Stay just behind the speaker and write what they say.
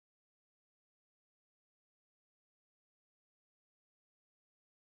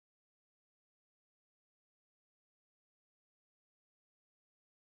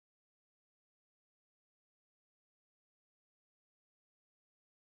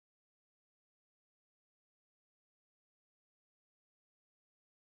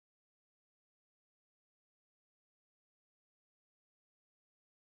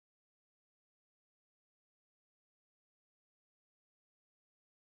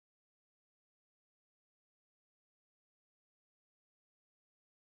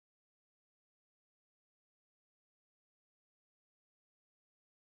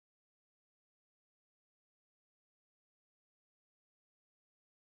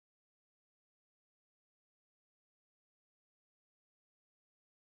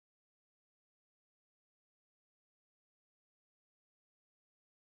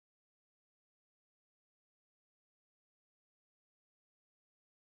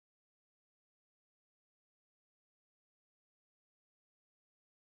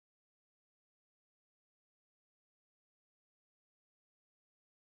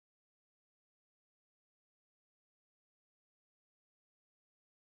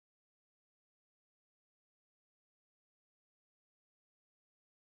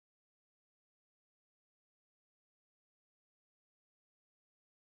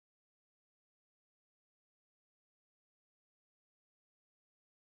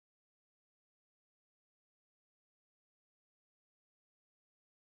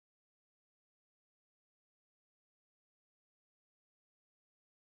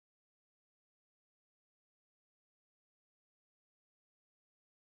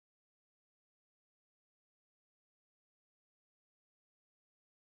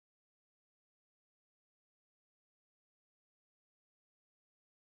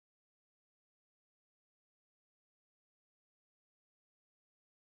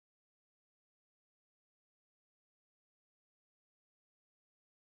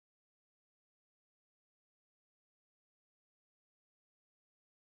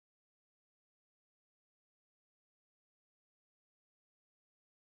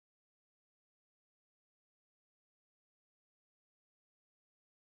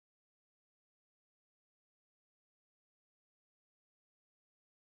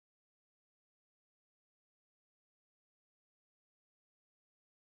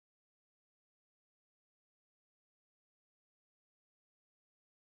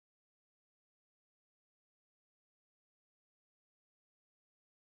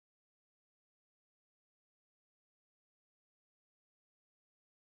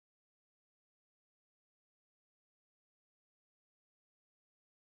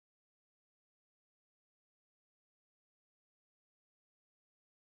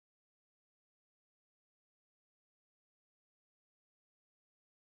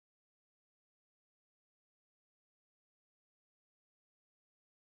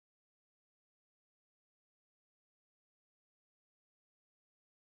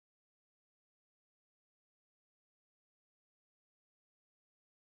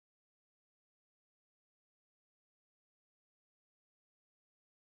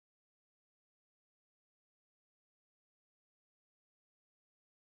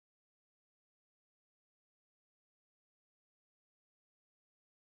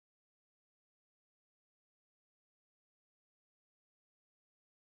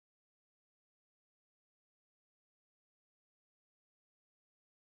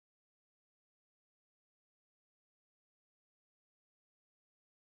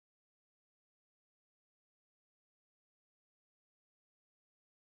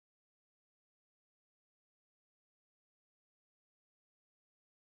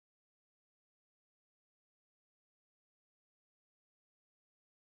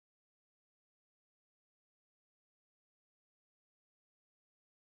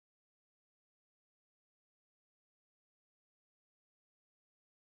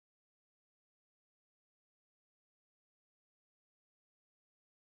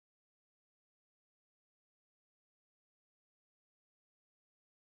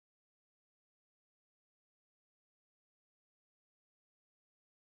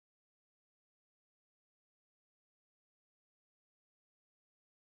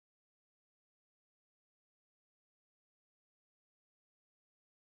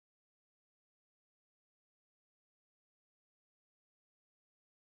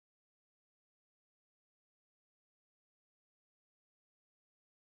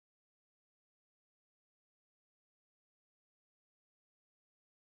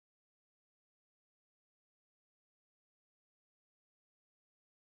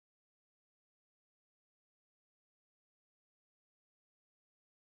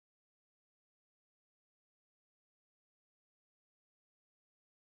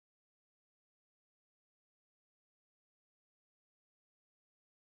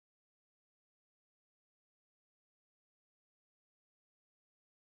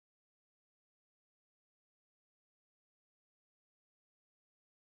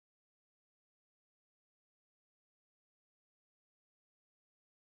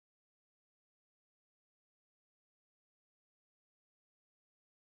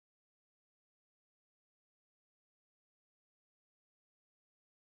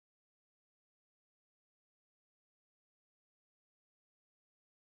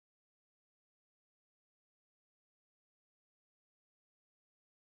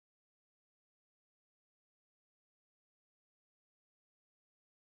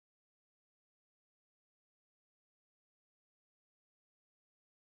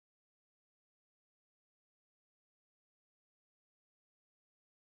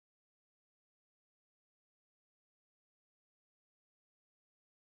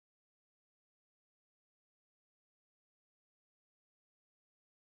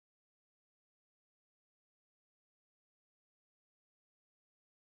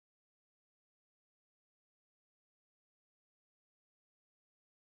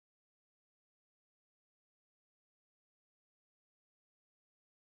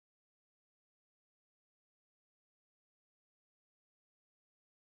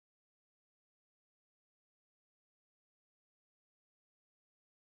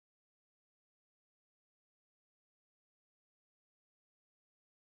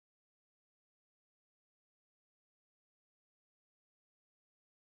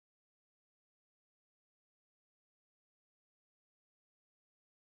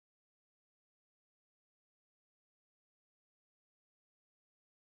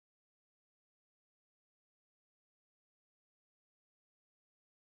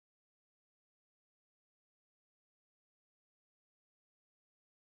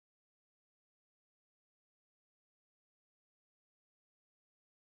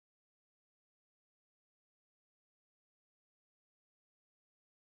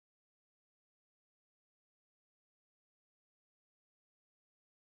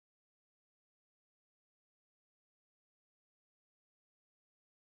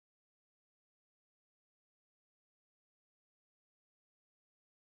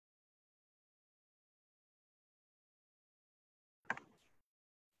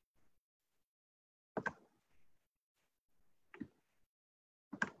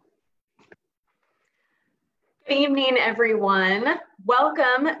Good evening, everyone.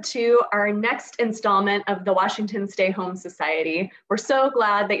 Welcome to our next installment of the Washington Stay Home Society. We're so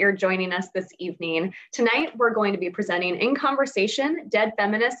glad that you're joining us this evening. Tonight, we're going to be presenting In Conversation, Dead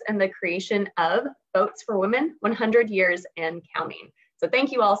Feminists and the Creation of Votes for Women, 100 Years and Counting. So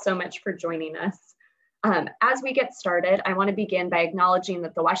thank you all so much for joining us. As we get started, I want to begin by acknowledging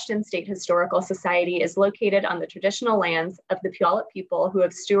that the Washington State Historical Society is located on the traditional lands of the Puyallup people who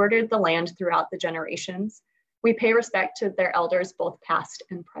have stewarded the land throughout the generations. We pay respect to their elders, both past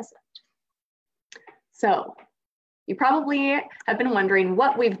and present. So you probably have been wondering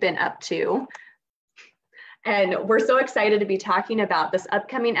what we've been up to. And we're so excited to be talking about this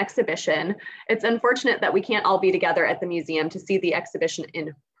upcoming exhibition. It's unfortunate that we can't all be together at the museum to see the exhibition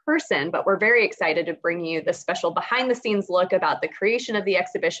in person, but we're very excited to bring you this special behind the scenes look about the creation of the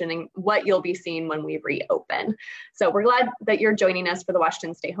exhibition and what you'll be seeing when we reopen. So we're glad that you're joining us for the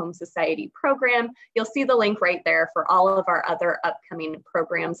Washington Stay Home Society program. You'll see the link right there for all of our other upcoming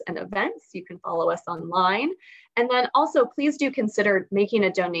programs and events. You can follow us online. And then also please do consider making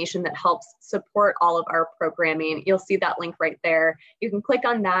a donation that helps support all of our programming. You'll see that link right there. You can click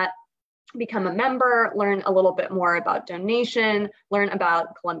on that, become a member, learn a little bit more about donation, learn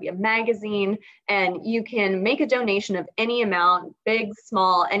about Columbia Magazine, and you can make a donation of any amount, big,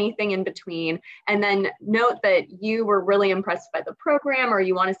 small, anything in between. And then note that you were really impressed by the program or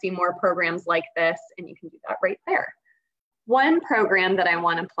you want to see more programs like this, and you can do that right there. One program that I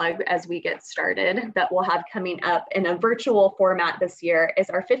want to plug as we get started that we'll have coming up in a virtual format this year is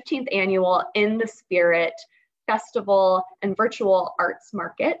our 15th annual In the Spirit Festival and Virtual Arts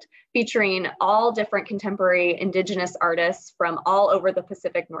Market, featuring all different contemporary Indigenous artists from all over the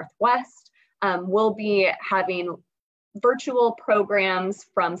Pacific Northwest. We'll be having virtual programs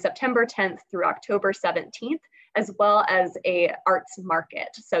from September 10th through October 17th, as well as a arts market.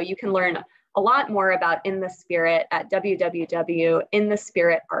 So you can learn a lot more about In the Spirit at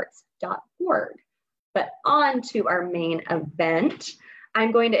www.inthespiritarts.org. But on to our main event.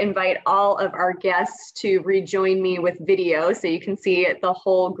 I'm going to invite all of our guests to rejoin me with video so you can see the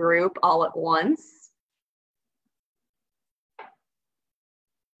whole group all at once.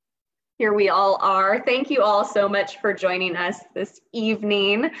 Here we all are. Thank you all so much for joining us this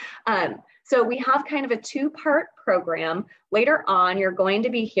evening. So we have kind of a two-part program. Later on, you're going to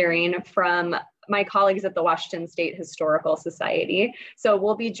be hearing from my colleagues at the Washington State Historical Society. So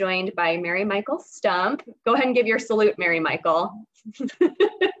we'll be joined by Mary Michael Stump. Go ahead and give your salute, Mary Michael.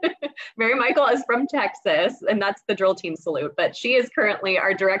 Mary Michael is from Texas, and that's the drill team salute, but she is currently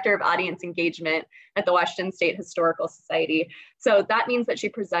our Director of Audience Engagement at the Washington State Historical Society. So that means that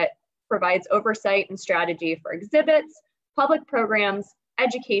she provides oversight and strategy for exhibits, public programs,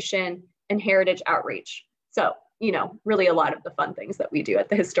 education, and heritage outreach. So, you know, really a lot of the fun things that we do at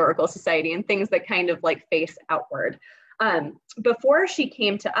the Historical Society and things that kind of like face outward. Before she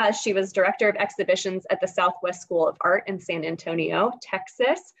came to us, she was Director of Exhibitions at the Southwest School of Art in San Antonio,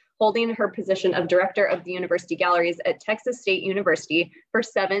 Texas, holding her position of Director of the University Galleries at Texas State University for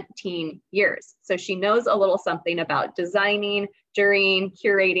 17 years. So she knows a little something about designing, jurying,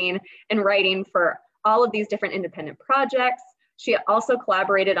 curating, and writing for all of these different independent projects. She also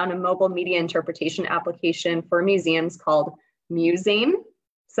collaborated on a mobile media interpretation application for museums called Musing.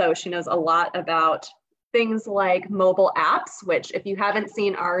 So she knows a lot about things like mobile apps, which if you haven't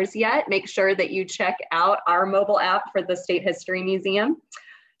seen ours yet, make sure that you check out our mobile app for the State History Museum.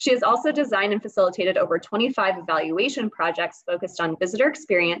 She has also designed and facilitated over 25 evaluation projects focused on visitor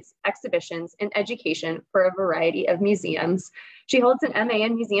experience, exhibitions, and education for a variety of museums. She holds an MA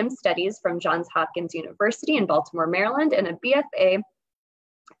in Museum Studies from Johns Hopkins University in Baltimore, Maryland, and a BFA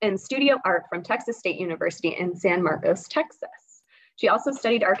in Studio Art from Texas State University in San Marcos, Texas. She also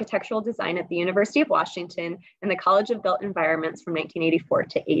studied architectural design at the University of Washington and the College of Built Environments from 1984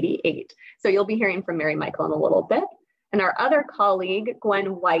 to 88. So you'll be hearing from Mary Michael in a little bit. And our other colleague,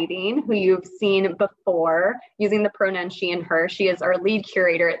 Gwen Whiting, who you've seen before, using the pronoun she and her. She is our lead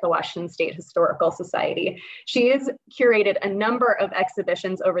curator at the Washington State Historical Society. She has curated a number of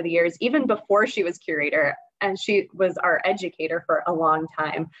exhibitions over the years, even before she was curator, and she was our educator for a long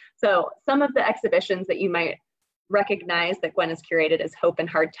time. So some of the exhibitions that you might recognize that Gwen has curated is Hope in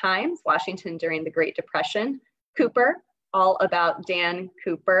Hard Times, Washington During the Great Depression, Cooper, all about Dan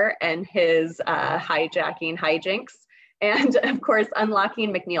Cooper and his hijacking hijinks. And of course,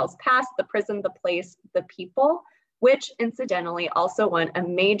 Unlocking McNeil's Past, The Prison, The Place, The People, which incidentally also won a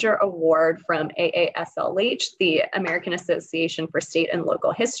major award from AASLH, the American Association for State and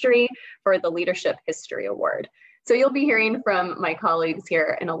Local History, for the Leadership History Award. So you'll be hearing from my colleagues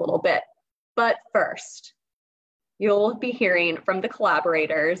here in a little bit. But first, you'll be hearing from the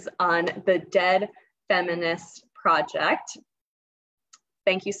collaborators on the Dead Feminist project.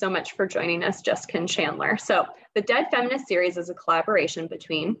 Thank you so much for joining us, Jessica and Chandler. So the Dead Feminist series is a collaboration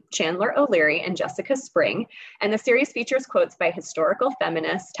between Chandler O'Leary and Jessica Spring, and the series features quotes by historical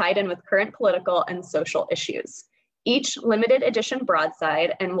feminists tied in with current political and social issues. Each limited edition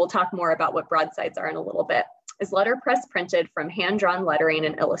broadside, and we'll talk more about what broadsides are in a little bit, is letterpress printed from hand-drawn lettering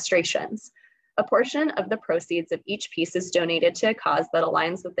and illustrations. A portion of the proceeds of each piece is donated to a cause that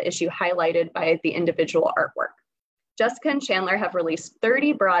aligns with the issue highlighted by the individual artwork. Jessica and Chandler have released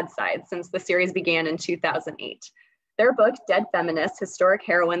 30 broadsides since the series began in 2008. Their book, Dead Feminists, Historic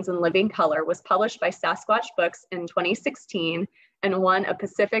Heroines in Living Color, was published by Sasquatch Books in 2016 and won a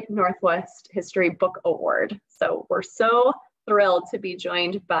Pacific Northwest History Book Award. So we're so thrilled to be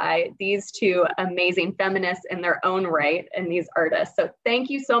joined by these two amazing feminists in their own right and these artists. So thank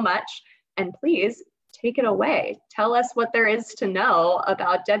you so much. And please take it away. Tell us what there is to know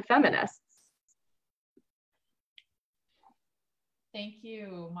about Dead Feminists. Thank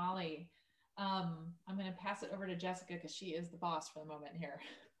you, Molly. I'm going to pass it over to Jessica because she is the boss for the moment here.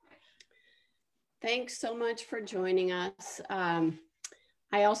 Thanks so much for joining us.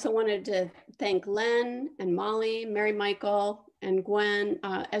 I also wanted to thank Len and Molly, Mary Michael, and Gwen,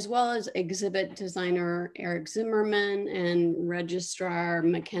 as well as exhibit designer Eric Zimmerman and registrar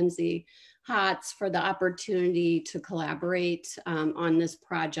Mackenzie Hotz for the opportunity to collaborate on this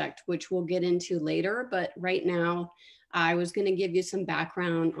project, which we'll get into later. But right now, I was going to give you some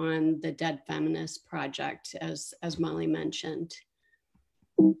background on the Dead Feminist project, as Molly mentioned.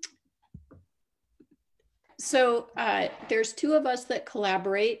 So there's two of us that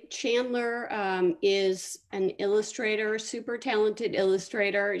collaborate. Chandler is an illustrator, super talented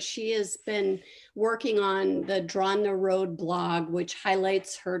illustrator. She has been working on the Drawn the Road blog, which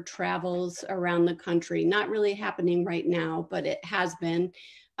highlights her travels around the country. Not really happening right now, but it has been.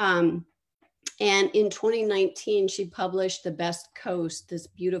 And in 2019, she published The Best Coast, this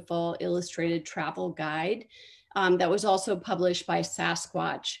beautiful illustrated travel guide that was also published by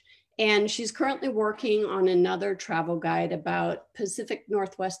Sasquatch. And she's currently working on another travel guide about Pacific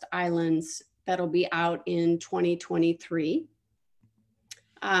Northwest Islands that'll be out in 2023.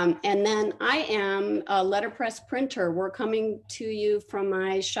 And then I am a letterpress printer. We're coming to you from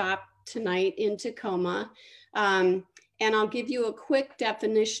my shop tonight in Tacoma. And I'll give you a quick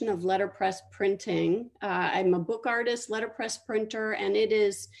definition of letterpress printing. I'm a book artist, letterpress printer, and it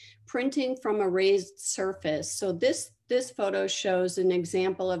is printing from a raised surface. So this photo shows an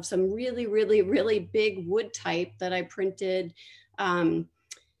example of some really, really, really big wood type that I printed. And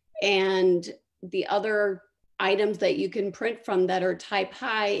the other items that you can print from that are type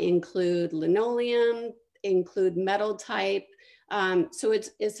high include linoleum, include metal type. So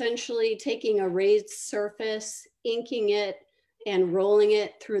it's essentially taking a raised surface, inking it, and rolling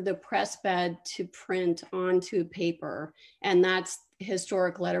it through the press bed to print onto paper. And that's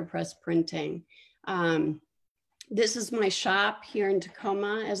historic letterpress printing. This is my shop here in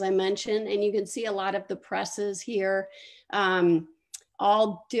Tacoma, as I mentioned, and you can see a lot of the presses here,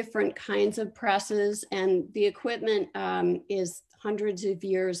 all different kinds of presses, and the equipment is hundreds of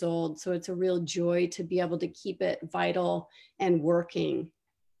years old. So it's a real joy to be able to keep it vital and working.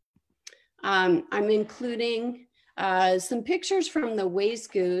 I'm including some pictures from the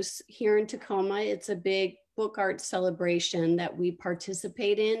Waze Goose here in Tacoma. It's a big book art celebration that we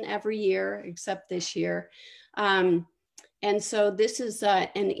participate in every year, except this year. And so this is an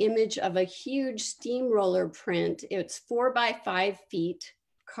image of a huge steamroller print. It's 4 by 5 feet,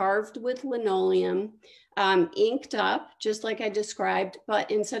 carved with linoleum, inked up, just like I described,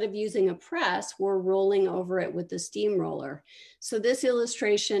 but instead of using a press, we're rolling over it with the steamroller. So this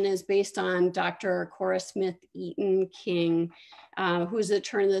illustration is based on Dr. Cora Smith Eaton King, who's a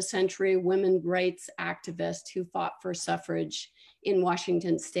turn of the century women's rights activist who fought for suffrage in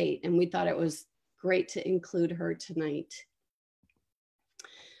Washington state. And we thought it was great to include her tonight.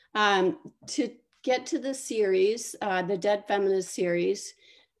 To get to the series, the Dead Feminist series,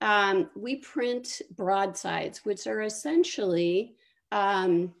 we print broadsides, which are essentially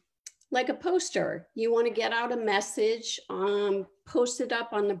like a poster. You want to get out a message, post it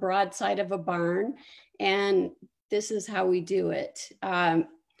up on the broadside of a barn, and this is how we do it.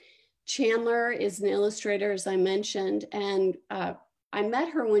 Chandler is an illustrator, as I mentioned, and I met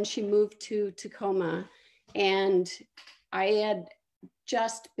her when she moved to Tacoma, and I had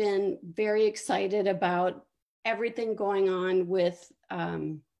just been very excited about everything going on with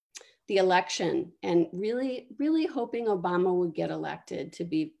the election, and really, really hoping Obama would get elected, to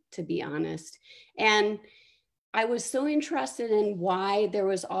be honest. And I was so interested in why there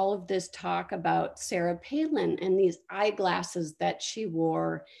was all of this talk about Sarah Palin and these eyeglasses that she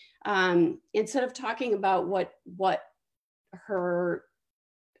wore. Instead of talking about what her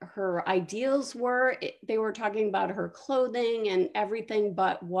ideals were, they were talking about her clothing and everything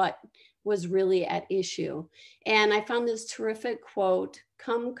but what was really at issue. And I found this terrific quote: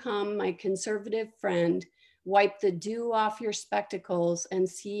 "Come, come, my conservative friend, wipe the dew off your spectacles and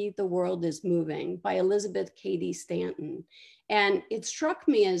see the world is moving," by Elizabeth Cady Stanton. And it struck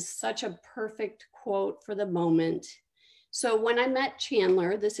me as such a perfect quote for the moment. So when I met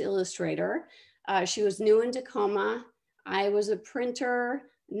Chandler, this illustrator, she was new in Tacoma. I was a printer,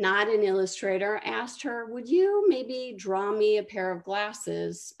 not an illustrator. Asked her, would you maybe draw me a pair of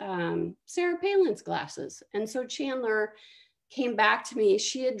glasses, Sarah Palin's glasses? And so Chandler came back to me.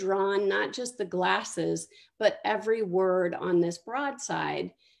 She had drawn not just the glasses, but every word on this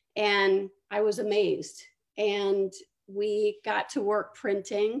broadside. And I was amazed. And we got to work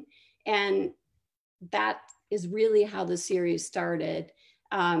printing. And that is really how the series started.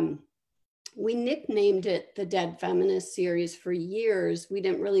 We nicknamed it the Dead Feminists series for years. We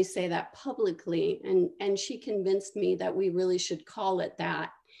didn't really say that publicly. And she convinced me that we really should call it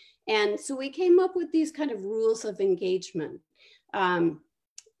that. And so we came up with these kind of rules of engagement.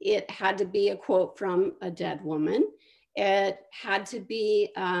 It had to be a quote from a dead woman. It had to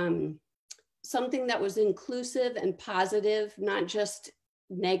be something that was inclusive and positive, not just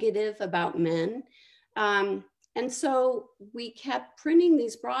negative about men. And so we kept printing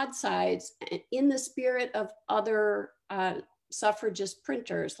these broadsides in the spirit of other suffragist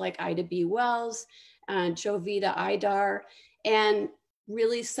printers like Ida B. Wells, Jovita Idar, and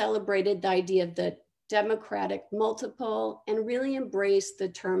really celebrated the idea of the democratic multiple and really embraced the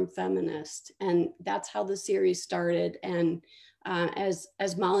term feminist. And that's how the series started. And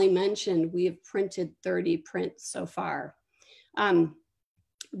as Molly mentioned, we have printed 30 prints so far.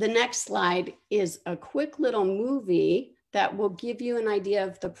 The next slide is a quick little movie that will give you an idea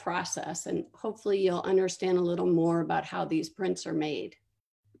of the process, and hopefully you'll understand a little more about how these prints are made.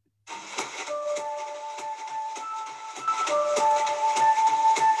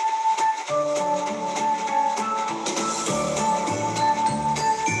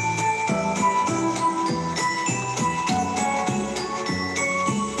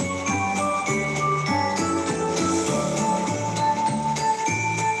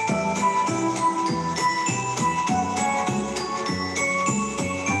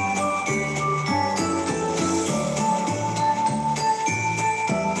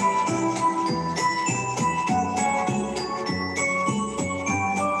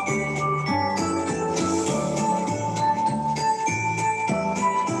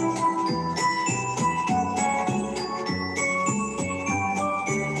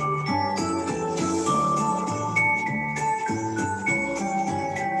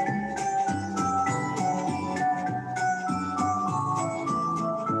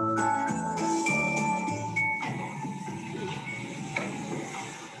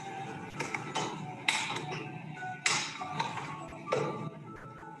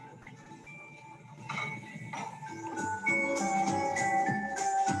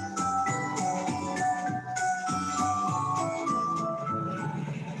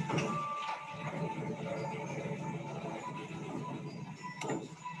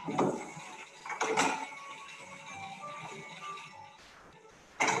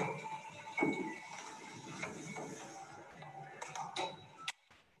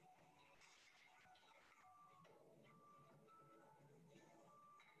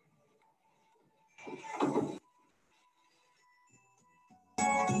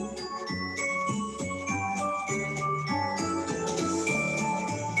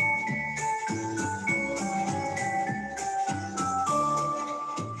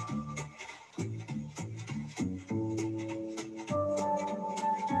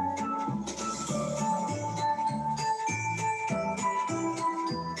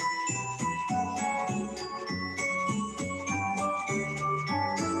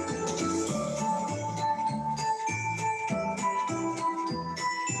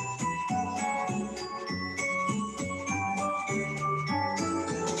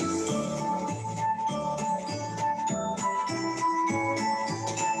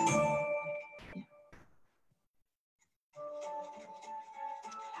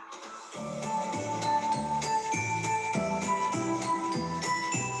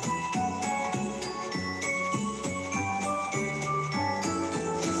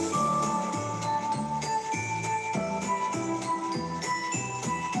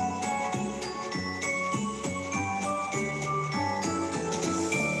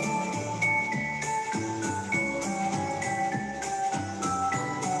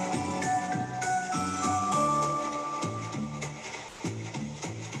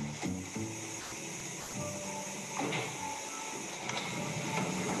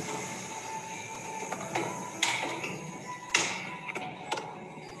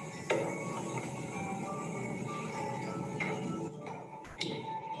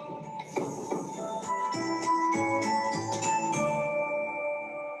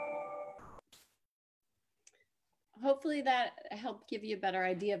 hopefully that helped give you a better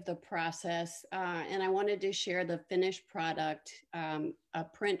idea of the process. And I wanted to share the finished product, a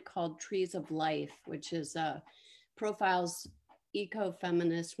print called Trees of Life, which is profiles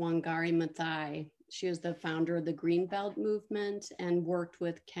eco-feminist Wangari Maathai. She is the founder of the Greenbelt movement and worked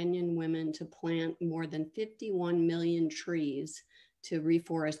with Kenyan women to plant more than 51 million trees to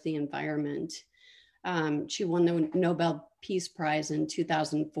reforest the environment. She won the Nobel Peace Prize in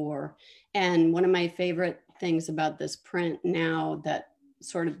 2004. And one of my favorite things about this print now that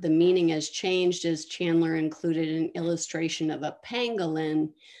sort of the meaning has changed is Chandler included an illustration of a pangolin,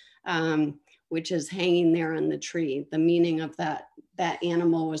 which is hanging there on the tree. The meaning of that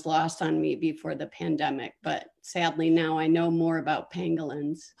animal was lost on me before the pandemic, but sadly now I know more about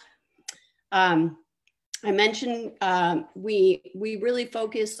pangolins. I mentioned we really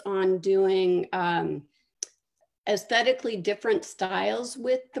focus on doing aesthetically different styles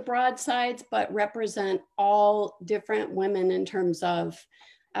with the broadsides, but represent all different women in terms of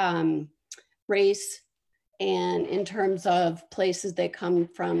race and in terms of places they come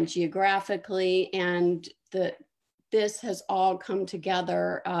from geographically. And this has all come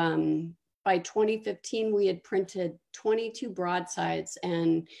together. By 2015, we had printed 22 broadsides,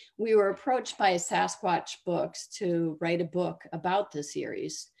 and we were approached by Sasquatch Books to write a book about the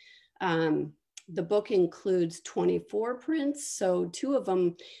series. The book includes 24 prints, so 2 of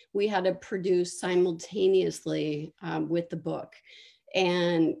them we had to produce simultaneously with the book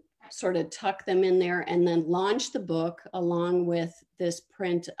and sort of tuck them in there and then launch the book along with this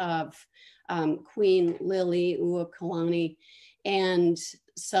print of Queen Lily Uokalani and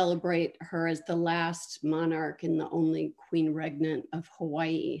celebrate her as the last monarch and the only queen regnant of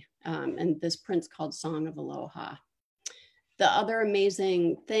Hawaii. And this print's called Song of Aloha. The other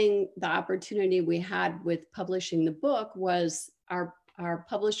amazing thing, the opportunity we had with publishing the book was our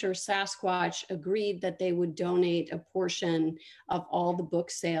publisher Sasquatch agreed that they would donate a portion of all the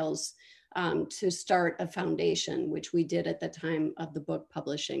book sales to start a foundation, which we did at the time of the book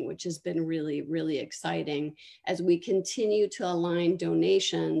publishing, which has been really, really exciting as we continue to align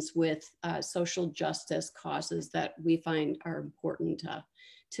donations with social justice causes that we find are important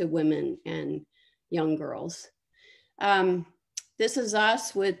to women and young girls. This is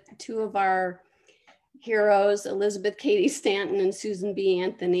us with 2 of our heroes, Elizabeth Cady Stanton and Susan B.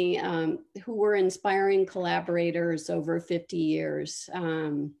 Anthony, who were inspiring collaborators over 50 years.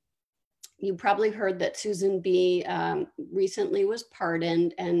 You probably heard that Susan B. Recently was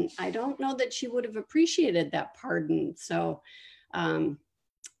pardoned, and I don't know that she would have appreciated that pardon. So who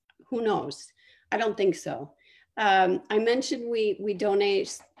knows? I don't think so. I mentioned we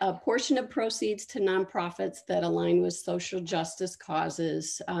donate a portion of proceeds to nonprofits that align with social justice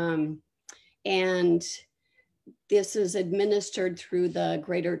causes. And this is administered through the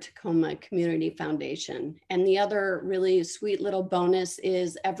Greater Tacoma Community Foundation. And the other really sweet little bonus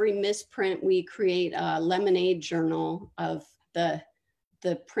is every misprint, we create a lemonade journal of the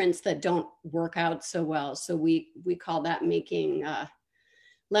prints that don't work out so well. So we call that making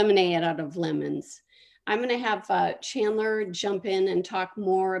lemonade out of lemons. I'm going to have Chandler jump in and talk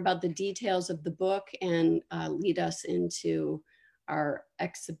more about the details of the book and lead us into our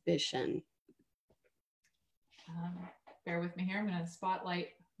exhibition. Bear with me here. I'm going to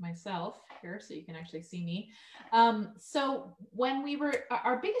spotlight myself here so you can actually see me. So when we were,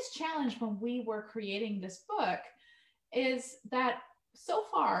 our biggest challenge when we were creating this book is that so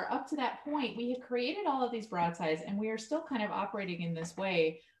far up to that point, we had created all of these broadsides and we are still kind of operating in this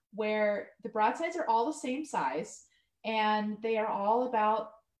way where the broadsides are all the same size and they are all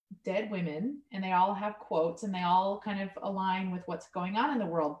about dead women and they all have quotes and they all kind of align with what's going on in the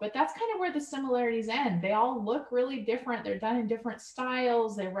world. But that's kind of where the similarities end. They all look really different. They're done in different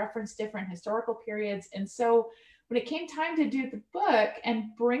styles. They reference different historical periods. And so when it came time to do the book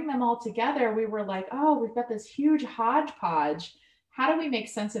and bring them all together, we were like, oh, we've got this huge hodgepodge. How do we make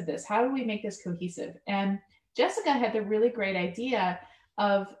sense of this? How do we make this cohesive? And Jessica had the really great idea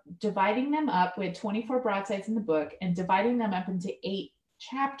of dividing them up. We had 24 broadsides in the book and dividing them up into 8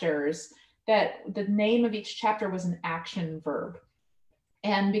 chapters that the name of each chapter was an action verb.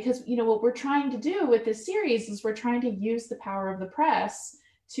 And because, you know, what we're trying to do with this series is we're trying to use the power of the press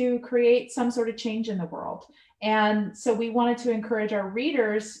to create some sort of change in the world. And so we wanted to encourage our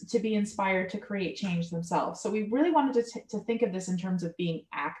readers to be inspired to create change themselves. So we really wanted to think of this in terms of being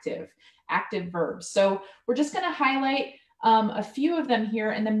active verbs. So we're just going to highlight a few of them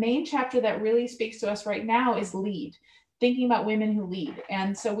here. And the main chapter that really speaks to us right now is lead, thinking about women who lead.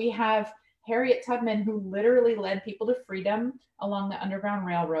 And so we have Harriet Tubman, who literally led people to freedom along the Underground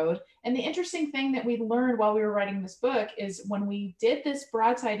Railroad. And the interesting thing that we learned while we were writing this book is when we did this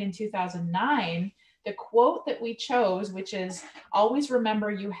broadside in 2009, The quote that we chose, which is, "Always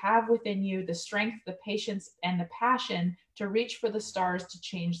remember you have within you the strength, the patience, and the passion to reach for the stars to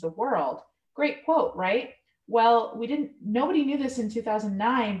change the world." Great quote, right? Well, nobody knew this in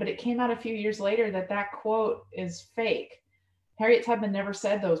 2009, but it came out a few years later that that quote is fake. Harriet Tubman never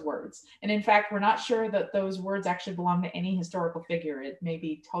said those words. And in fact, we're not sure that those words actually belong to any historical figure. It may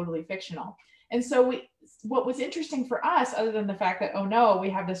be totally fictional. And so what was interesting for us, other than the fact that, oh no, we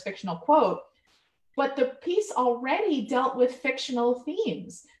have this fictional quote, but the piece already dealt with fictional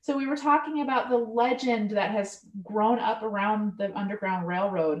themes. So we were talking about the legend that has grown up around the Underground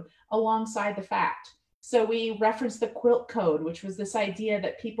Railroad alongside the fact. So we referenced the quilt code, which was this idea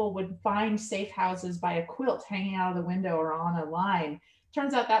that people would find safe houses by a quilt hanging out of the window or on a line.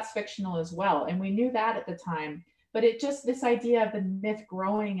 Turns out that's fictional as well. And we knew that at the time, but this idea of the myth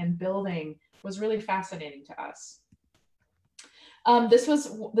growing and building was really fascinating to us. This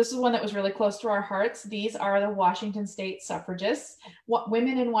is one that was really close to our hearts. These are the Washington State suffragists.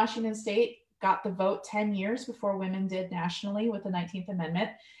 Women in Washington State got the vote 10 years before women did nationally with the 19th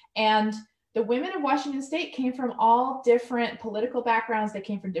Amendment. And the women of Washington State came from all different political backgrounds. They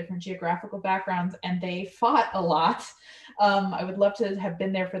came from different geographical backgrounds, and they fought a lot. I would love to have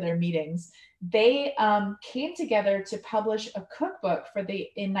been there for their meetings. They came together to publish a cookbook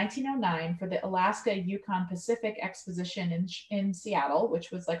in 1909 for the Alaska Yukon Pacific Exposition in Seattle,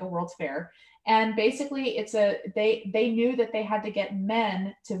 which was like a World's Fair. And basically they knew that they had to get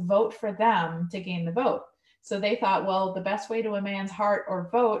men to vote for them to gain the vote. So they thought, well, the best way to a man's heart or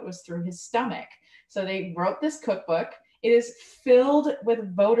vote was through his stomach. So they wrote this cookbook. It is filled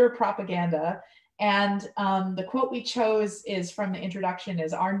with voter propaganda. And the quote we chose is from the introduction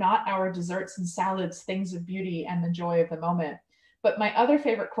is, "Are not our desserts and salads things of beauty and the joy of the moment?" But my other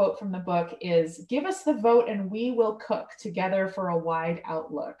favorite quote from the book is, "Give us the vote and we will cook together for a wide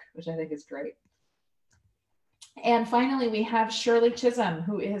outlook," which I think is great. And finally, we have Shirley Chisholm,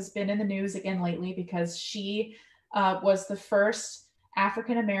 who has been in the news again lately because she was the first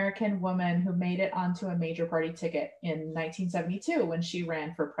African-American woman who made it onto a major party ticket in 1972 when she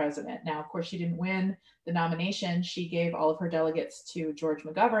ran for president. Now, of course, she didn't win the nomination. She gave all of her delegates to George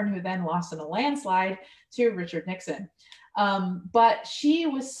McGovern, who then lost in a landslide to Richard Nixon. But she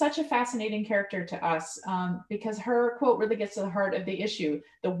was such a fascinating character to us because her quote really gets to the heart of the issue.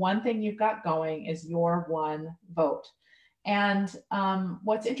 The one thing you've got going is your one vote. And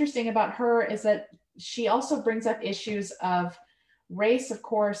what's interesting about her is that she also brings up issues of race, of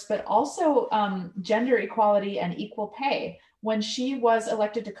course, but also gender equality and equal pay. When she was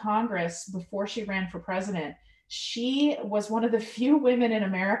elected to Congress before she ran for president, she was one of the few women in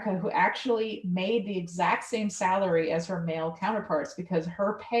America who actually made the exact same salary as her male counterparts because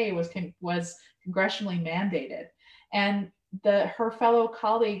her pay was congressionally mandated. And her fellow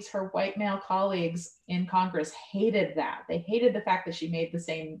colleagues, her white male colleagues in Congress hated that. They hated the fact that she made the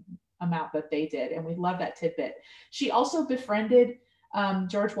same amount that they did. And we love that tidbit. She also befriended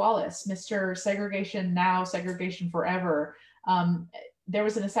George Wallace, Mr. Segregation Now, Segregation Forever. There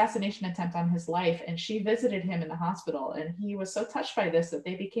was an assassination attempt on his life, and she visited him in the hospital, and he was so touched by this that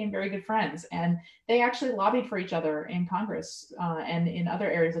they became very good friends, and they actually lobbied for each other in Congress and in other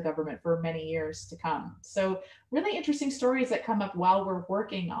areas of government for many years to come. So really interesting stories that come up while we're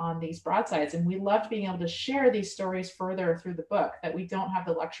working on these broadsides, and we loved being able to share these stories further through the book that we don't have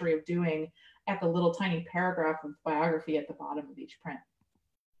the luxury of doing at the little tiny paragraph of biography at the bottom of each print.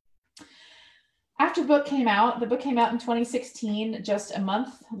 After the book came out in 2016, just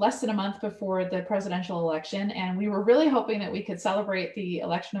less than a month before the presidential election. And we were really hoping that we could celebrate the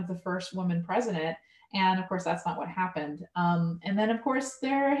election of the first woman president. And of course, that's not what happened. And then, of course,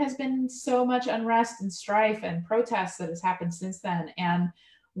 there has been so much unrest and strife and protests that has happened since then. And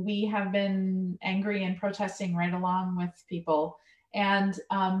we have been angry and protesting right along with people. And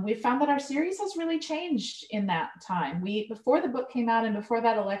we found that our series has really changed in that time. Before the book came out and before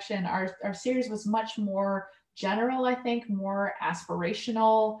that election, our series was much more general, I think, more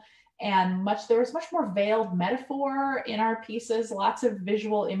aspirational, and there was much more veiled metaphor in our pieces, lots of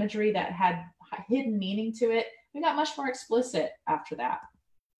visual imagery that had hidden meaning to it. We got much more explicit after that.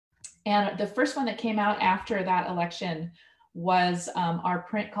 And the first one that came out after that election was our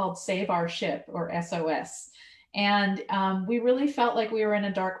print called Save Our Ship, or SOS. And we really felt like we were in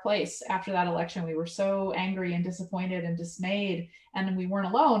a dark place after that election. We were so angry and disappointed and dismayed, and we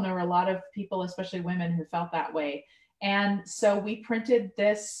weren't alone. There were a lot of people, especially women, who felt that way. And so we printed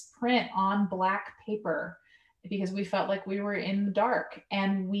this print on black paper because we felt like we were in the dark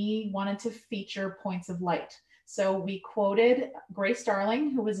and we wanted to feature points of light. So we quoted Grace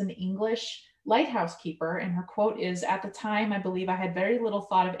Darling, who was an English lighthouse keeper. And her quote is, "At the time, I believe I had very little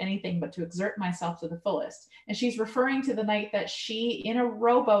thought of anything but to exert myself to the fullest." And she's referring to the night that she, in a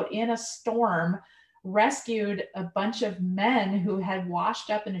rowboat in a storm, rescued a bunch of men who had washed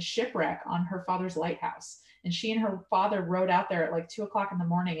up in a shipwreck on her father's lighthouse. And she and her father rowed out there at like 2 o'clock in the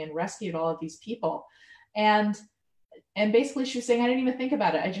morning and rescued all of these people. And basically she was saying, I didn't even think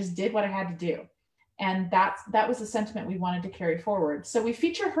about it. I just did what I had to do. And that was the sentiment we wanted to carry forward. So we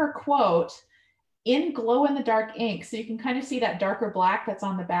feature her quote in glow in the dark ink. So you can kind of see that darker black that's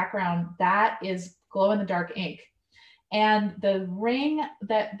on the background. That is glow in the dark ink. And the ring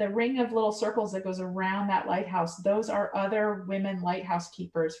of little circles that goes around that lighthouse, those are other women lighthouse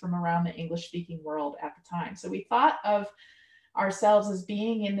keepers from around the English speaking world at the time. So we thought of ourselves as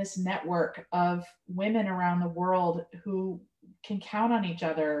being in this network of women around the world who can count on each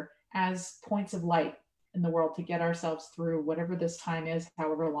other as points of light in the world to get ourselves through whatever this time is,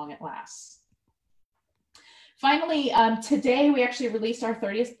 however long it lasts. Finally, today we actually released our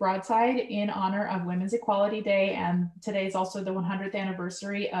 30th broadside in honor of Women's Equality Day, and today is also the 100th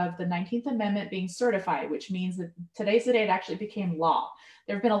anniversary of the 19th Amendment being certified, which means that today's the day it actually became law.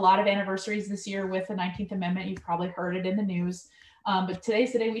 There have been a lot of anniversaries this year with the 19th Amendment. You've probably heard it in the news, but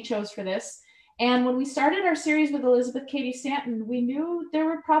today's the day we chose for this. And when we started our series with Elizabeth Cady Stanton, we knew there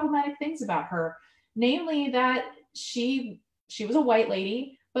were problematic things about her, namely that she was a white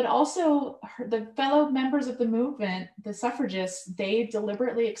lady, but also the fellow members of the movement, the suffragists, they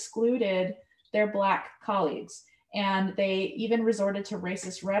deliberately excluded their Black colleagues. And they even resorted to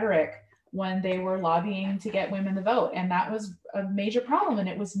racist rhetoric when they were lobbying to get women the vote. And that was a major problem, and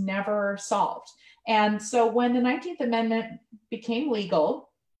it was never solved. And so when the 19th Amendment became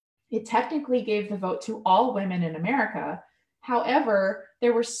legal, it technically gave the vote to all women in America. However,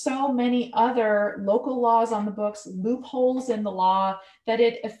 there were so many other local laws on the books, loopholes in the law, that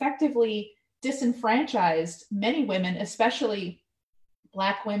it effectively disenfranchised many women, especially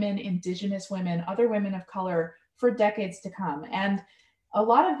Black women, Indigenous women, other women of color, for decades to come. And a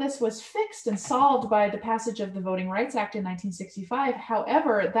lot of this was fixed and solved by the passage of the Voting Rights Act in 1965.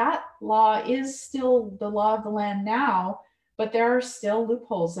 However, that law is still the law of the land now, but there are still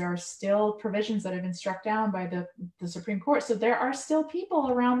loopholes. There are still provisions that have been struck down by the Supreme Court. So there are still people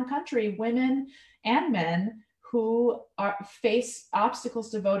around the country, women and men, who face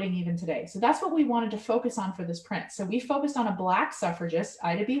obstacles to voting even today. So that's what we wanted to focus on for this print. So we focused on a Black suffragist,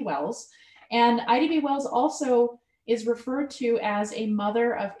 Ida B. Wells. And Ida B. Wells also is referred to as a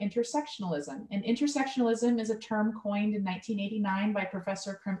mother of intersectionalism. And intersectionalism is a term coined in 1989 by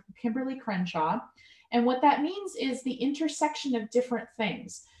Professor Kimberly Crenshaw. And what that means is the intersection of different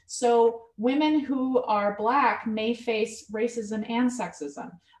things. So women who are Black may face racism and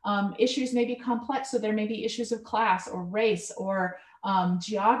sexism. Issues may be complex, so there may be issues of class or race or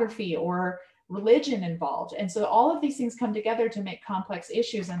geography or religion involved. And so all of these things come together to make complex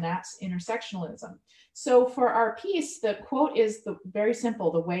issues, and that's intersectionalism. So for our piece, the quote is very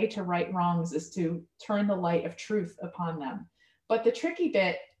simple: the way to right wrongs is to turn the light of truth upon them. But the tricky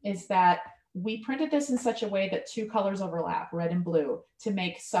bit is that we printed this in such a way that two colors overlap, red and blue, to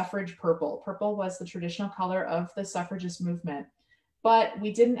make suffrage purple. Purple was the traditional color of the suffragist movement, but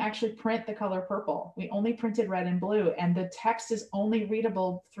we didn't actually print the color purple. We only printed red and blue, and the text is only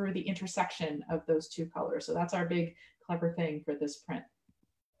readable through the intersection of those two colors. So that's our big clever thing for this print.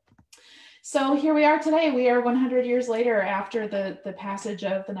 So here we are today. We are 100 years later after the passage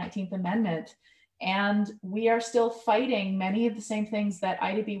of the 19th Amendment, and we are still fighting many of the same things that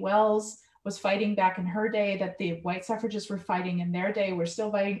Ida B. Wells was fighting back in her day, that the white suffragists were fighting in their day. We're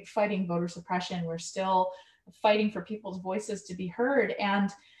still fighting voter suppression. We're still fighting for people's voices to be heard. And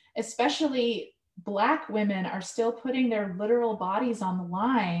especially Black women are still putting their literal bodies on the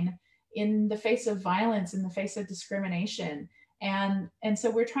line in the face of violence, in the face of discrimination. And so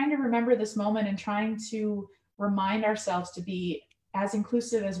we're trying to remember this moment and trying to remind ourselves to be as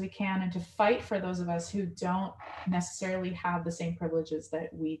inclusive as we can and to fight for those of us who don't necessarily have the same privileges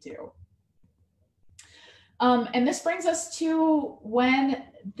that we do. And this brings us to when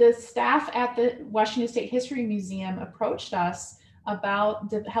the staff at the Washington State History Museum approached us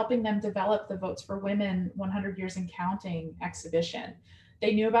about helping them develop the Votes for Women 100 Years and Counting exhibition.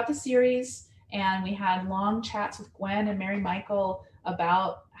 They knew about the series, and we had long chats with Gwen and Mary Michael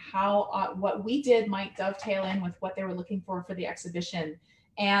about how what we did might dovetail in with what they were looking for the exhibition.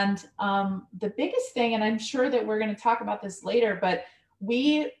 And the biggest thing, and I'm sure that we're going to talk about this later, but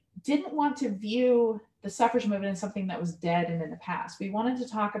we didn't want to view the suffrage movement as something that was dead and in the past. We wanted to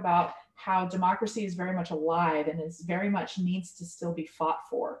talk about how democracy is very much alive and is very much needs to still be fought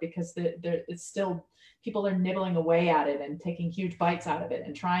for, because it's still, people are nibbling away at it and taking huge bites out of it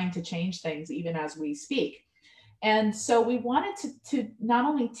and trying to change things even as we speak. And so we wanted to not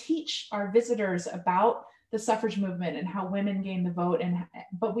only teach our visitors about the suffrage movement and how women gained the vote,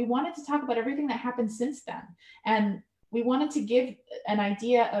 but we wanted to talk about everything that happened since then. And we wanted to give an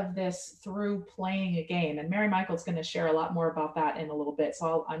idea of this through playing a game. And Mary Michael's going to share a lot more about that in a little bit.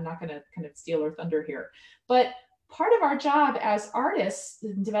 So I'm not going to kind of steal her thunder here. But part of our job as artists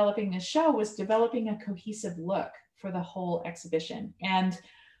in developing this show was developing a cohesive look for the whole exhibition. And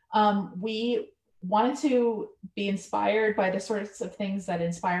we wanted to be inspired by the sorts of things that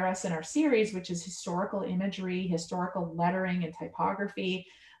inspire us in our series, which is historical imagery, historical lettering and typography.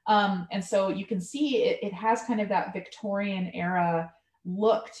 And so you can see it has kind of that Victorian era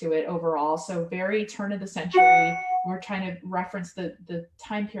look to it overall. So very turn of the century. We're trying to reference the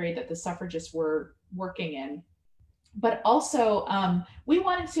time period that the suffragists were working in. But also, we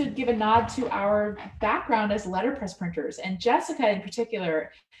wanted to give a nod to our background as letterpress printers. And Jessica in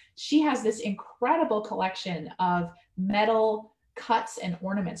particular, she has this incredible collection of metal cuts and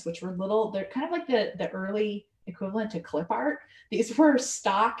ornaments, which were they're kind of like the early equivalent to clip art. These were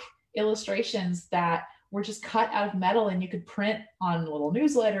stock illustrations that were just cut out of metal and you could print on little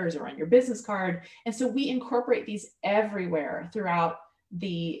newsletters or on your business card. And so we incorporate these everywhere throughout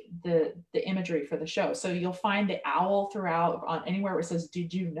the imagery for the show. So you'll find the owl throughout, on anywhere where it says,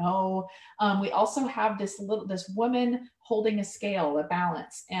 "Did you know?" We also have this woman holding a scale, a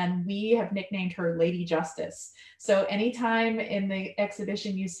balance, and we have nicknamed her Lady Justice. So anytime in the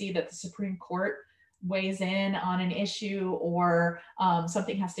exhibition you see that the Supreme Court weighs in on an issue, or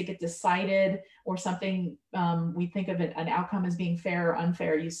something has to get decided, or something we think of an outcome as being fair or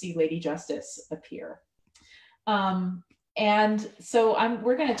unfair, you see Lady Justice appear. And so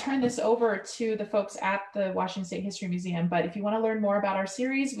we're going to turn this over to the folks at the Washington State History Museum. But if you want to learn more about our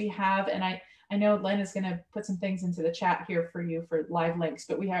series, we have, and I know Len is going to put some things into the chat here for you for live links,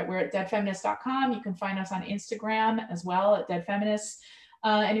 but we're at deadfeminists.com. You can find us on Instagram as well at Dead Feminists.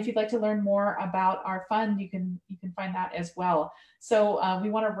 And if you'd like to learn more about our fund, you can find that as well. So we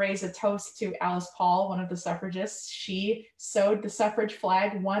want to raise a toast to Alice Paul, one of the suffragists. She sewed the suffrage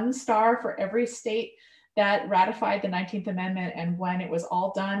flag, 1 star for every state that ratified the 19th Amendment. And when it was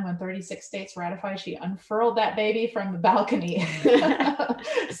all done, when 36 states ratified, she unfurled that baby from the balcony.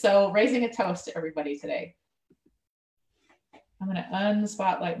 So raising a toast to everybody today. I'm going to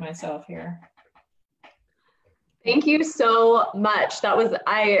unspotlight myself here. Thank you so much.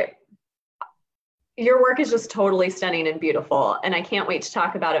 Your work is just totally stunning and beautiful, and I can't wait to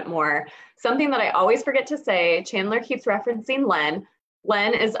talk about it more. Something that I always forget to say, Chandler keeps referencing Len.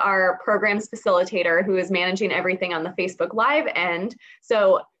 Len is our programs facilitator who is managing everything on the Facebook Live end.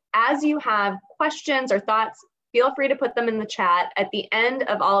 So as you have questions or thoughts, feel free to put them in the chat. At the end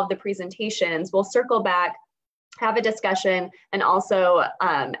of all of the presentations, we'll circle back, have a discussion, and also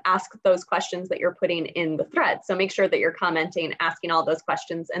ask those questions that you're putting in the thread. So make sure that you're commenting, asking all those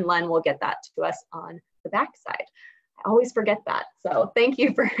questions, and Len will get that to us on the backside. I always forget that. So thank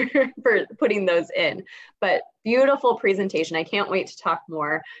you for putting those in. But beautiful presentation. I can't wait to talk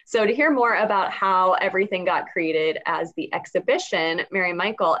more. So to hear more about how everything got created as the exhibition, Mary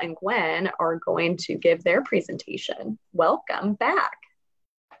Michael and Gwen are going to give their presentation. Welcome back.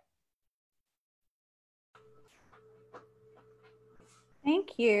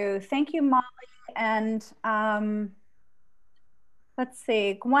 Thank you. Thank you, Molly. And let's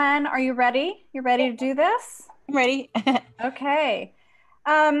see, Gwen, are you ready? You ready to do this? I'm ready. Okay.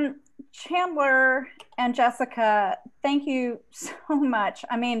 Chandler and Jessica, thank you so much.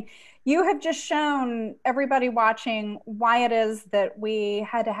 I mean, you have just shown everybody watching why it is that we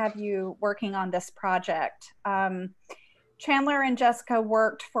had to have you working on this project. Chandler and Jessica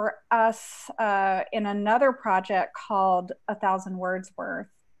worked for us in another project called 1,000 Words Worth.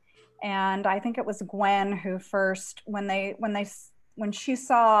 And I think it was Gwen who first, when she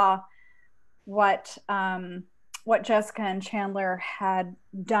saw what Jessica and Chandler had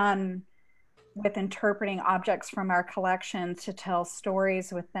done with interpreting objects from our collection to tell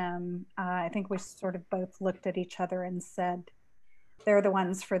stories with them, I think we sort of both looked at each other and said, they're the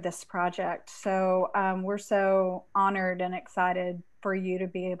ones for this project. So we're so honored and excited for you to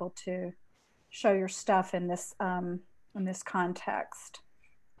be able to show your stuff in this context.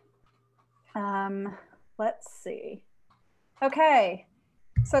 Let's see. Okay.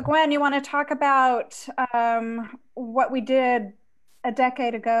 So Gwen, you want to talk about what we did a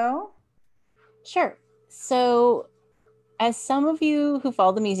decade ago? Sure. So as some of you who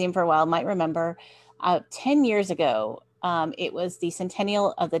followed the museum for a while might remember, 10 years ago, It was the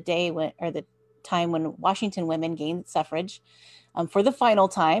centennial of the day when, or the time when Washington women gained suffrage. For the final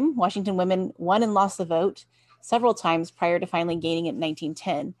time, Washington women won and lost the vote several times prior to finally gaining it in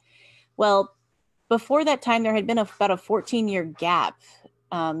 1910. Well, before that time, there had been about a 14-year gap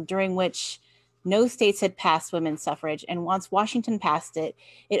during which no states had passed women's suffrage. And once Washington passed it,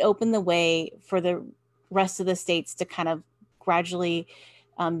 it opened the way for the rest of the states to kind of gradually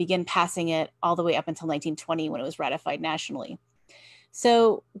begin passing it all the way up until 1920 when it was ratified nationally.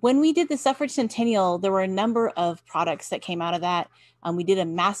 So when we did the suffrage centennial, there were a number of products that came out of that. We did a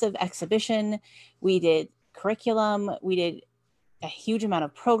massive exhibition, we did curriculum, we did a huge amount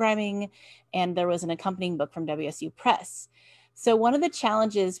of programming, and there was an accompanying book from WSU Press. So one of the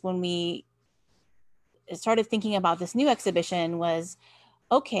challenges when we started thinking about this new exhibition was,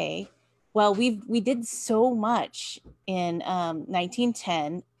 okay, well, we did so much in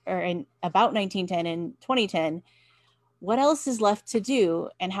 1910 or in about 1910 and 2010. What else is left to do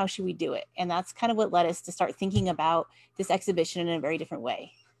and how should we do it? And that's kind of what led us to start thinking about this exhibition in a very different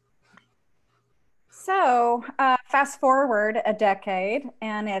way. So fast forward a decade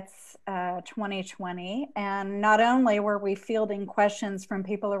and it's 2020. And not only were we fielding questions from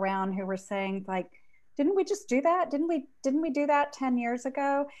people around who were saying like, didn't we just do that? Didn't we do that 10 years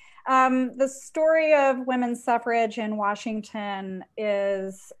ago? The story of women's suffrage in Washington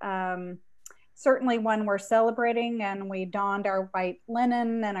is certainly one we're celebrating, and we donned our white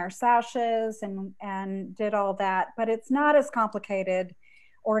linen and our sashes and did all that, but it's not as complicated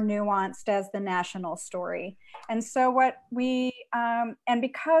or nuanced as the national story. And so what we, and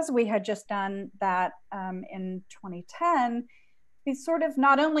because we had just done that in 2010, we sort of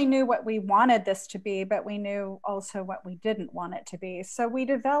not only knew what we wanted this to be, but we knew also what we didn't want it to be. So we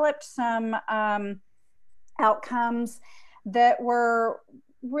developed some outcomes that were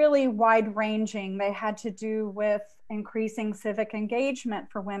really wide-ranging. They had to do with increasing civic engagement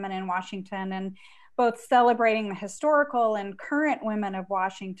for women in Washington and both celebrating the historical and current women of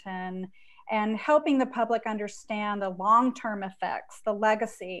Washington and helping the public understand the long-term effects, the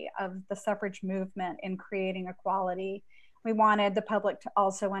legacy of the suffrage movement in creating equality. We wanted the public to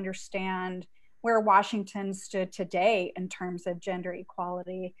also understand where Washington stood today in terms of gender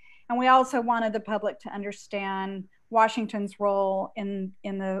equality. And we also wanted the public to understand Washington's role in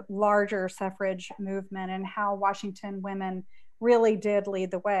the larger suffrage movement and how Washington women really did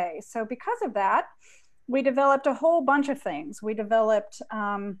lead the way. So because of that, we developed a whole bunch of things. We developed,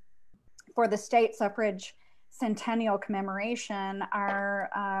 for the state suffrage centennial commemoration,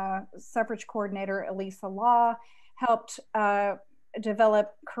 our suffrage coordinator, Elisa Law, helped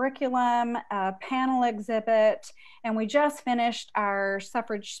develop curriculum, a panel exhibit, and we just finished our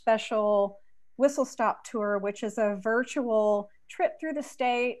suffrage special whistle stop tour, which is a virtual trip through the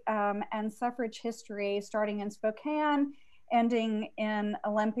state and suffrage history, starting in Spokane, ending in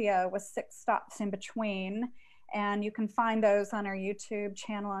Olympia with 6 stops in between. And you can find those on our YouTube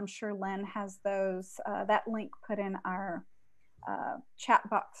channel. I'm sure Lynn has those, that link put in our chat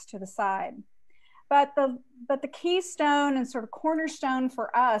box to the side. But the keystone and sort of cornerstone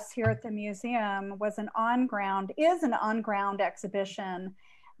for us here at the museum was is an on-ground exhibition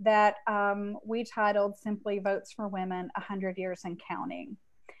that we titled simply Votes for Women, 100 Years and Counting.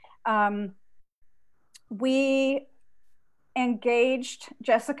 We engaged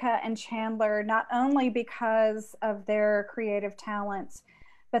Jessica and Chandler not only because of their creative talents,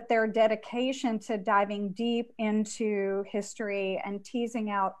 but their dedication to diving deep into history and teasing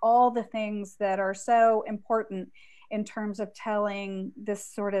out all the things that are so important in terms of telling this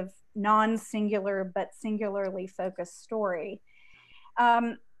sort of non-singular but singularly focused story.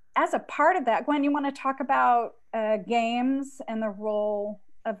 As a part of that, Gwen, you want to talk about games and the role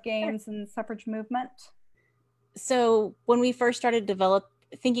of games in the suffrage movement? So when we first started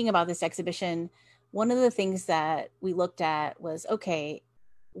thinking about this exhibition, one of the things that we looked at was, okay,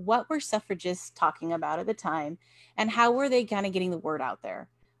 what were suffragists talking about at the time and how were they kind of getting the word out there?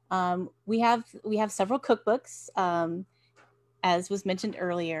 We have several cookbooks, as was mentioned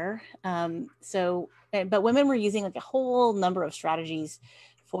earlier. But women were using like a whole number of strategies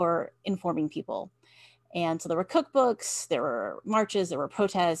for informing people. And so there were cookbooks, there were marches, there were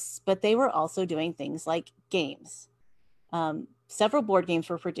protests, but they were also doing things like games. Several board games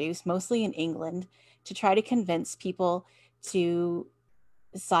were produced, mostly in England, to try to convince people to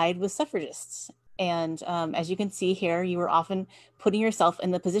side with suffragists. And as you can see here, you were often putting yourself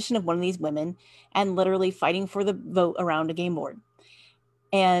in the position of one of these women and literally fighting for the vote around a game board.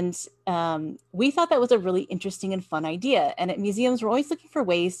 And we thought that was a really interesting and fun idea. And at museums, we're always looking for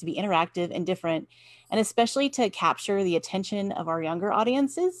ways to be interactive and different, and especially to capture the attention of our younger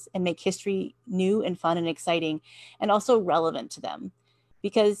audiences and make history new and fun and exciting and also relevant to them.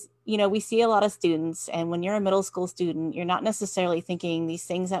 Because, you know, we see a lot of students, and when you're a middle school student, you're not necessarily thinking these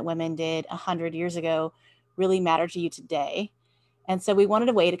things that women did 100 years ago really matter to you today. And so we wanted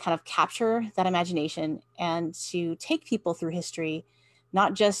a way to kind of capture that imagination and to take people through history,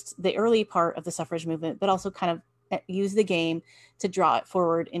 not just the early part of the suffrage movement, but also kind of use the game to draw it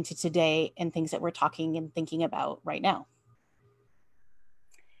forward into today and things that we're talking and thinking about right now.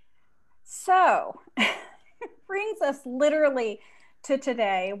 So it brings us literally to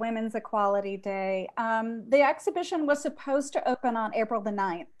today, Women's Equality Day. The exhibition was supposed to open on April the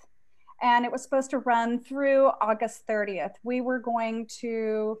 9th, and it was supposed to run through August 30th. We were going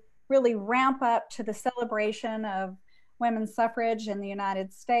to really ramp up to the celebration of women's suffrage in the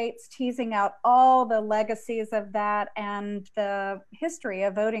United States, teasing out all the legacies of that and the history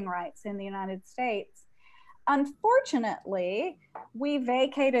of voting rights in the United States. Unfortunately, we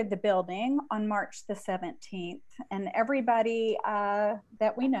vacated the building on March the 17th, and everybody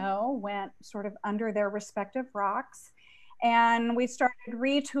that we know went sort of under their respective rocks. And we started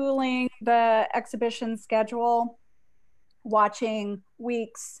retooling the exhibition schedule, watching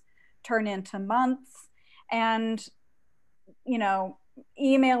weeks turn into months, and, you know,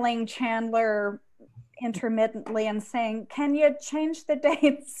 emailing Chandler intermittently and saying, can you change the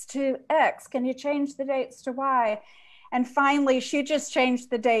dates to X? Can you change the dates to Y? And finally, she just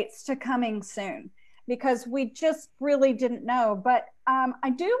changed the dates to coming soon, because we just really didn't know. But I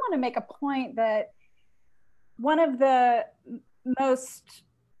do want to make a point that one of the most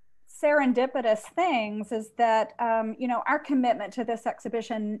serendipitous things is that, you know, our commitment to this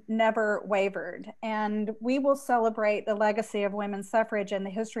exhibition never wavered. And we will celebrate the legacy of women's suffrage and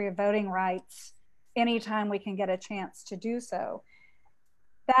the history of voting rights anytime we can get a chance to do so.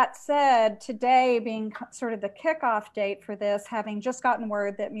 That said, today being sort of the kickoff date for this, having just gotten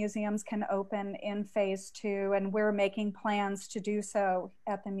word that museums can open in phase 2, and we're making plans to do so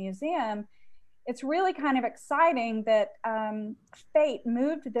at the museum, it's really kind of exciting that fate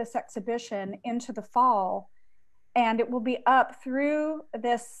moved this exhibition into the fall, and it will be up through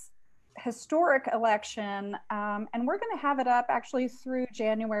this historic election, and we're going to have it up actually through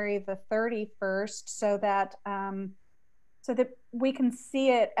January the 31st, so that we can see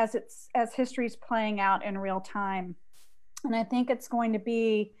it as history's playing out in real time. And I think it's going to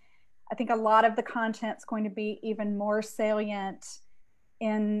be, I think a lot of the content's going to be even more salient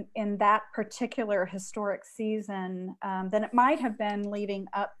in that particular historic season than it might have been leading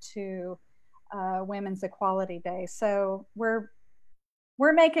up to Women's Equality Day. So we're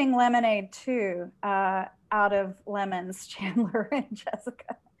making lemonade too, out of lemons, Chandler and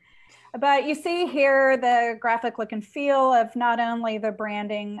Jessica. But you see here the graphic look and feel of not only the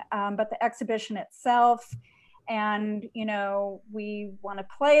branding, but the exhibition itself. And, you know, we want to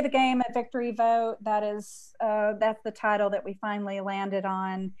play the game at Victory Vote. That's the title that we finally landed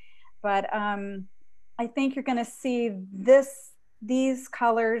on. But I think you're going to see these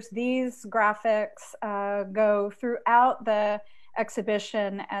colors, these graphics go throughout the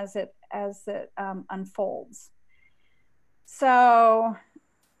exhibition as it unfolds. So,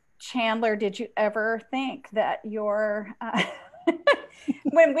 Chandler, did you ever think that your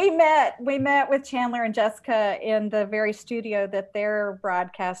when we met with Chandler and Jessica in the very studio that they're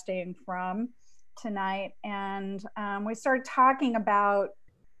broadcasting from tonight, and we started talking about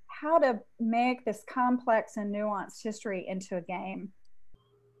how to make this complex and nuanced history into a game.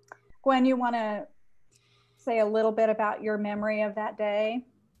 Gwen, you want to say a little bit about your memory of that day?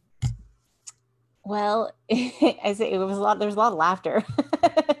 Well, I say there was a lot of laughter.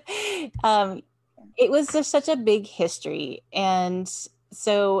 It was just such a big history. And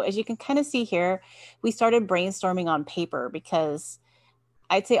so as you can kind of see here, we started brainstorming on paper, because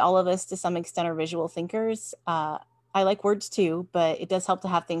I'd say all of us to some extent are visual thinkers. I like words too, but it does help to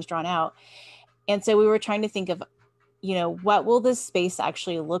have things drawn out. And so we were trying to think of, you know, what will this space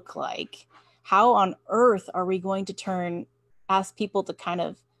actually look like? How on earth are we going to ask people to kind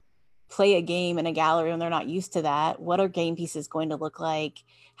of play a game in a gallery when they're not used to that? What are game pieces going to look like?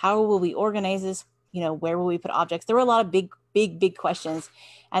 How will we organize this? You know, where will we put objects? There were a lot of big questions.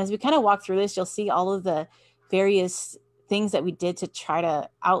 And as we kind of walk through this, you'll see all of the various things that we did to try to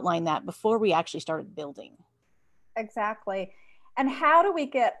outline that before we actually started building. Exactly. And how do we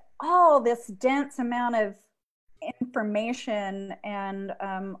get all this dense amount of information and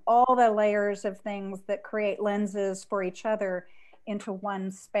all the layers of things that create lenses for each other into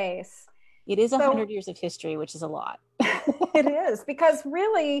one space? It is 100 years of history, which is a lot. It is, because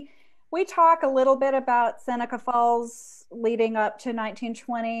really, we talk a little bit about Seneca Falls leading up to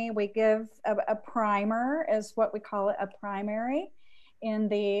 1920. We give a primer, is what we call it, a primary, in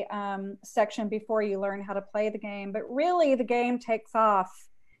the section before you learn how to play the game. But really, the game takes off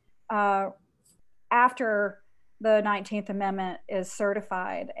after the 19th Amendment is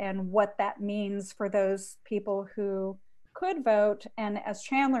certified, and what that means for those people who could vote, and as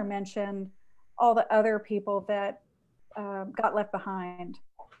Chandler mentioned, all the other people that got left behind,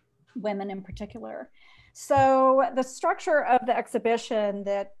 women in particular. So the structure of the exhibition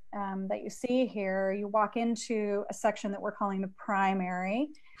that you see here, you walk into a section that we're calling the primary,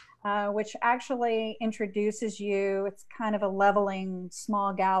 which actually introduces you. It's kind of a leveling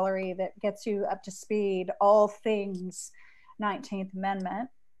small gallery that gets you up to speed, all things 19th Amendment.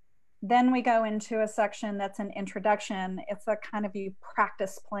 Then we go into a section that's an introduction. It's a kind of, you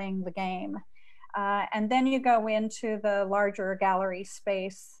practice playing the game. And then you go into the larger gallery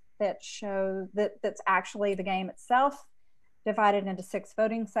space that shows that's actually the game itself, divided into 6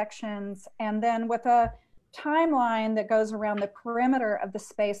 voting sections. And then with a timeline that goes around the perimeter of the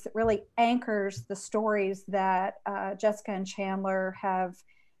space that really anchors the stories that Jessica and Chandler have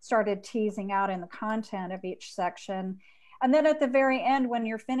started teasing out in the content of each section. And then at the very end, when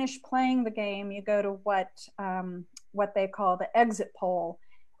you're finished playing the game, you go to what they call the exit poll,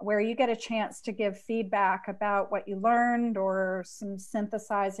 where you get a chance to give feedback about what you learned or some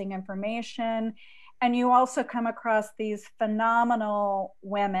synthesizing information. And you also come across these phenomenal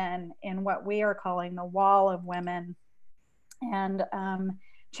women in what we are calling the wall of women. And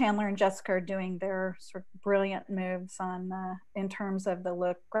Chandler and Jessica are doing their sort of brilliant moves on in terms of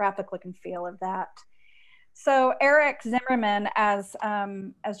the graphic look and feel of that. So Eric Zimmerman, as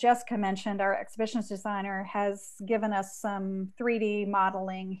Jessica mentioned, our exhibitions designer, has given us some 3D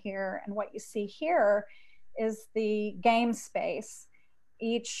modeling here. And what you see here is the game space.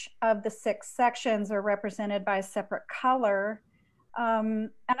 Each of the 6 sections are represented by a separate color.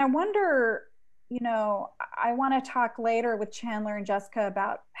 And I wonder, I want to talk later with Chandler and Jessica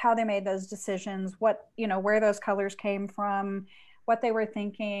about how they made those decisions, where those colors came from, what they were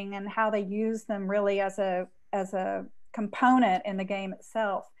thinking, and how they use them really as a component in the game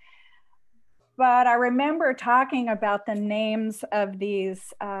itself. But I remember talking about the names of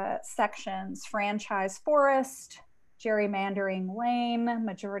these sections: Franchise Forest, Gerrymandering Lane,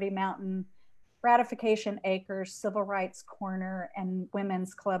 Majority Mountain, Ratification Acres, Civil Rights Corner, and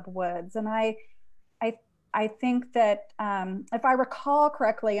Women's Club Woods. And I think that if I recall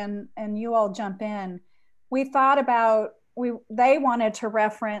correctly, and you all jump in, we thought about, they wanted to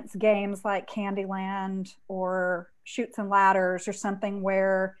reference games like Candyland or Chutes and Ladders or something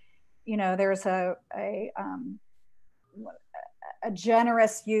where, there's a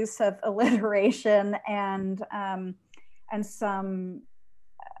generous use of alliteration and some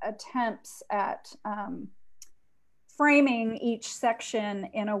attempts at framing each section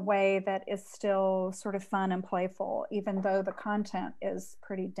in a way that is still sort of fun and playful, even though the content is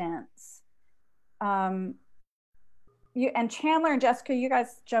pretty dense. And Chandler and Jessica, you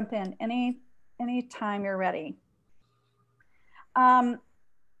guys jump in any time you're ready.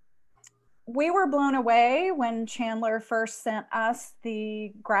 We were blown away when Chandler first sent us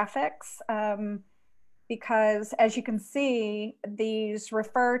the graphics, because as you can see, these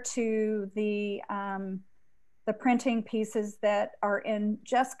refer to the printing pieces that are in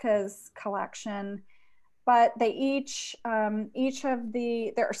Jessica's collection, but they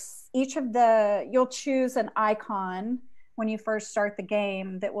you'll choose an icon when you first start the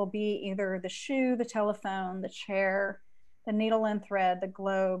game that will be either the shoe, the telephone, the chair, the needle and thread, the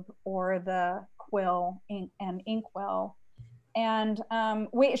globe, or the quill and inkwell. And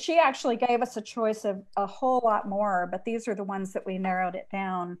she actually gave us a choice of a whole lot more, but these are the ones that we narrowed it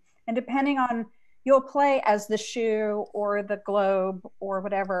down. And depending on, you'll play as the shoe or the globe or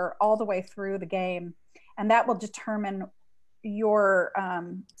whatever all the way through the game. And that will determine your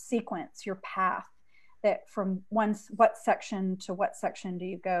sequence, your path, that from what section to what section do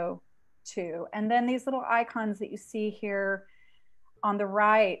you go to. And then these little icons that you see here on the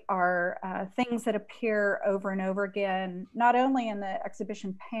right are things that appear over and over again, not only in the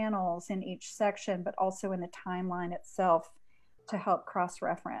exhibition panels in each section, but also in the timeline itself to help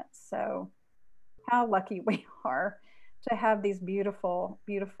cross-reference. So how lucky we are to have these beautiful,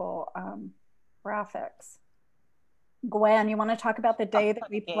 beautiful graphics. Gwen, you want to talk about the day that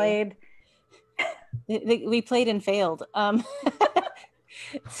we played? We played and failed.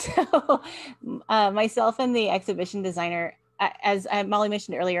 So myself and the exhibition designer, as Molly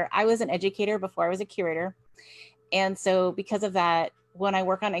mentioned earlier, I was an educator before I was a curator. And so because of that, when I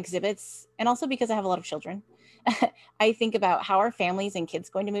work on exhibits, and also because I have a lot of children, I think about how are families and kids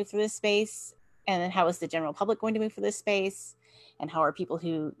going to move through this space, and then how is the general public going to move through this space, and how are people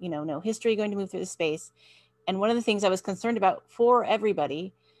who, you know history going to move through this space. And one of the things I was concerned about for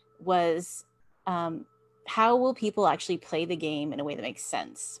everybody was how will people actually play the game in a way that makes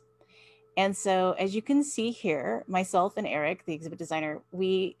sense? And so, as you can see here, myself and Eric, the exhibit designer,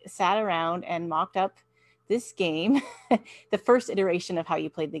 we sat around and mocked up this game, the first iteration of how you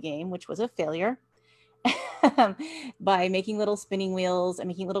played the game, which was a failure, by making little spinning wheels and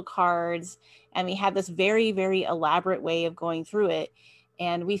making little cards. And we had this very, very elaborate way of going through it.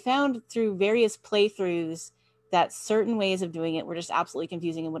 And we found through various playthroughs that certain ways of doing it were just absolutely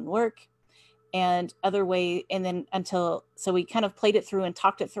confusing and wouldn't work. And other way, and then so we kind of played it through and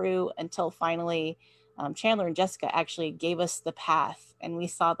talked it through until finally Chandler and Jessica actually gave us the path, and we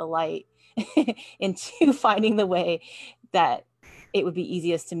saw the light into finding the way that it would be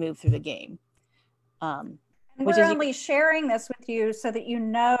easiest to move through the game. And we're only sharing this with you so that you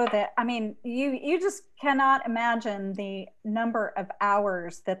know that, I mean, you just cannot imagine the number of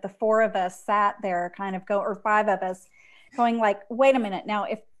hours that the four of us sat there kind of or five of us going like, wait a minute, now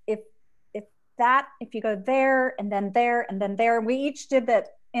if you go there and then there and then there, we each did that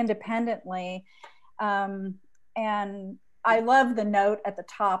independently. And I love the note at the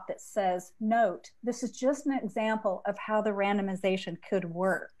top that says, note, this is just an example of how the randomization could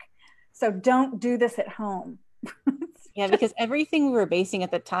work. So don't do this at home. Yeah, because everything we were basing at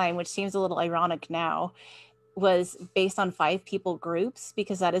the time, which seems a little ironic now, was based on 5 people groups,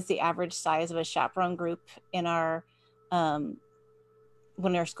 because that is the average size of a chaperone group in our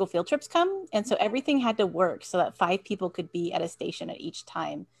when our school field trips come. And so everything had to work so that 5 people could be at a station at each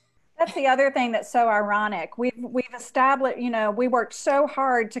time. That's the other thing that's so ironic. We've established, we worked so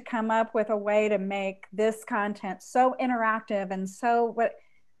hard to come up with a way to make this content so interactive and so but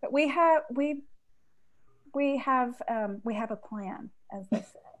we have a plan, as they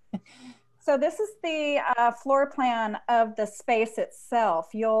say. So this is the floor plan of the space itself.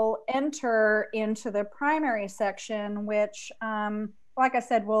 You'll enter into the primary section, which, like I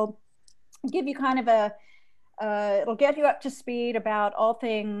said, will give you kind of it'll get you up to speed about all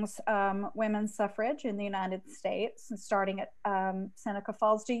things women's suffrage in the United States, and starting at Seneca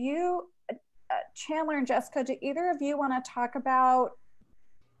Falls. Do you, Chandler and Jessica, do either of you want to talk about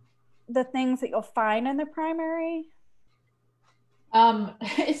the things that you'll find in the primary?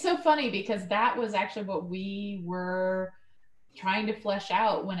 It's so funny because that was actually what we were trying to flesh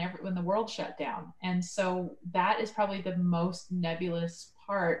out when the world shut down. And so that is probably the most nebulous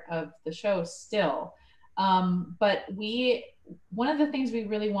part of the show still. But one of the things we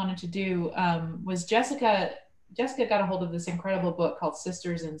really wanted to do was Jessica got a hold of this incredible book called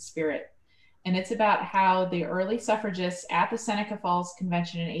Sisters in Spirit. And it's about how the early suffragists at the Seneca Falls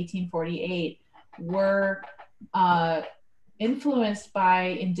Convention in 1848 were influenced by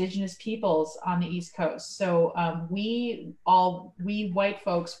indigenous peoples on the East Coast. So we white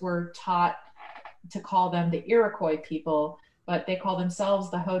folks were taught to call them the Iroquois people, but they call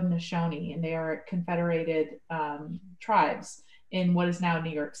themselves the Haudenosaunee, and they are confederated tribes in what is now New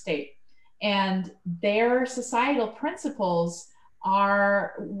York State. And their societal principles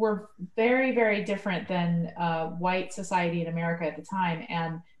were very, very different than white society in America at the time.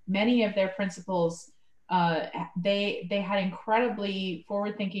 And many of their principles, they had incredibly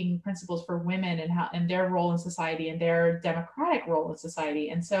forward-thinking principles for women and their role in society and their democratic role in society.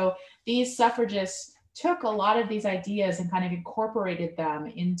 And so these suffragists took a lot of these ideas and kind of incorporated them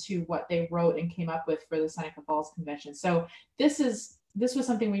into what they wrote and came up with for the Seneca Falls Convention. So this was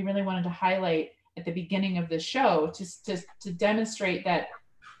something we really wanted to highlight at the beginning of the show, to demonstrate that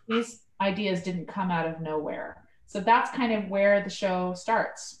these ideas didn't come out of nowhere. So that's kind of where the show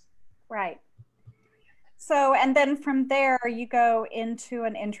starts. Right. So, and then from there you go into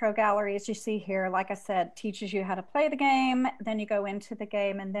an intro gallery, as you see here, like I said, teaches you how to play the game. Then you go into the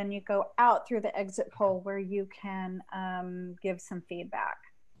game, and then you go out through the exit poll where you can give some feedback.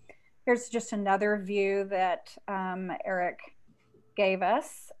 Here's just another view that Eric gave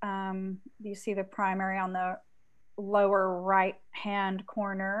us. You see the primary on the lower right hand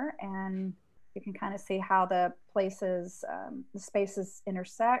corner, and you can kind of see how the spaces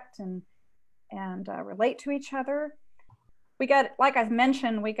intersect and relate to each other. We got, like I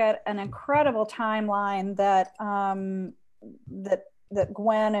mentioned, we got an incredible timeline that that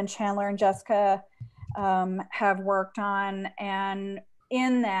Gwen and Chandler and Jessica have worked on, and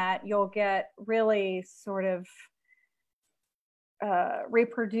in that you'll get really sort of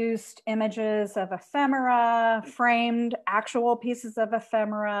reproduced images of ephemera, framed actual pieces of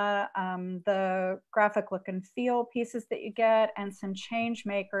ephemera, the graphic look and feel pieces that you get, and some change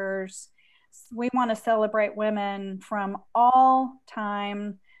makers. We want to celebrate women from all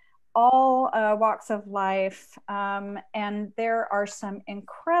time, all walks of life, and there are some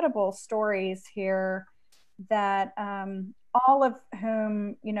incredible stories here that all of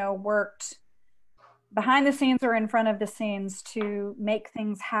whom, you know, worked behind the scenes or in front of the scenes to make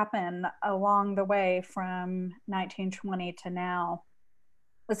things happen along the way from 1920 to now.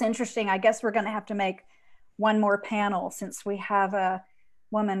 It's interesting. I guess we're going to have to make one more panel since we have a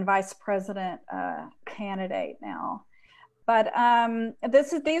woman vice president candidate now. But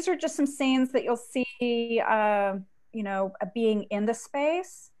these are just some scenes that you'll see, you know, being in the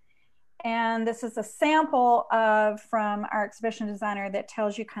space. And this is a sample from our exhibition designer that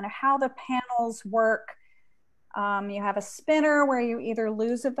tells you kind of how the panels work. You have a spinner where you either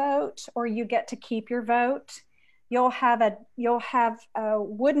lose a vote or you get to keep your vote. You'll have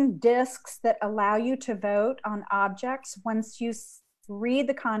wooden discs that allow you to vote on objects once you read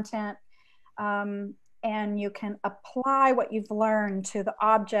the content, and you can apply what you've learned to the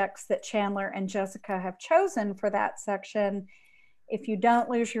objects that Chandler and Jessica have chosen for that section. If you don't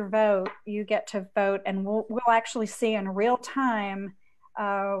lose your vote, you get to vote, and we'll actually see in real time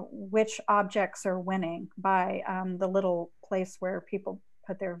which objects are winning by the little place where people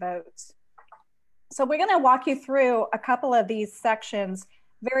put their votes. So we're going to walk you through a couple of these sections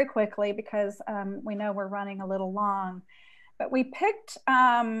very quickly because we know we're running a little long. But we picked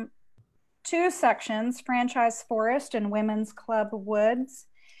two sections, Franchise Forest and Women's Club Woods.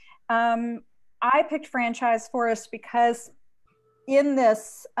 I picked Franchise Forest because in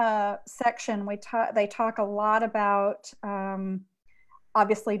this section, they talk a lot about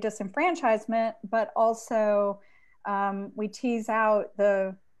obviously disenfranchisement, but also we tease out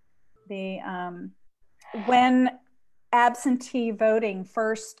the when absentee voting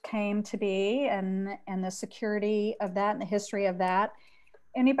first came to be and the security of that and the history of that.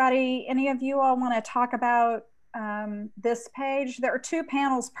 Any of you all want to talk about this page? There are two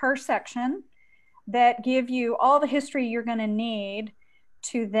panels per section that give you all the history you're going to need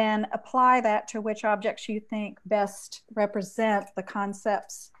to then apply that to which objects you think best represent the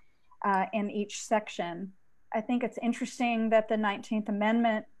concepts in each section. I think it's interesting that the 19th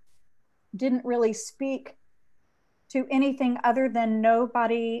Amendment didn't really speak to anything other than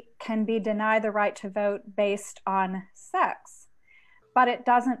nobody can be denied the right to vote based on sex. But it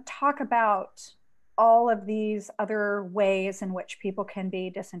doesn't talk about all of these other ways in which people can be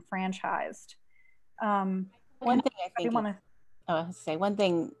disenfranchised. One thing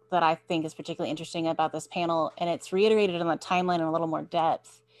that I think is particularly interesting about this panel, and it's reiterated on the timeline in a little more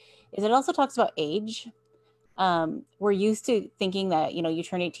depth, is it also talks about age. We're used to thinking that, you know, you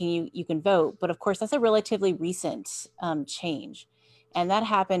turn 18, you can vote, but of course that's a relatively recent change. And that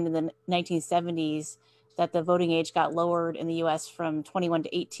happened in the 1970s, that the voting age got lowered in the US from 21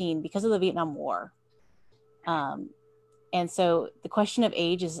 to 18 because of the Vietnam War. And so the question of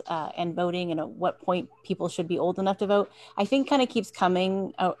age is, and voting and at what point people should be old enough to vote, I think kind of keeps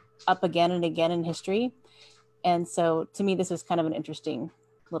coming up again and again in history. And so to me, this was kind of an interesting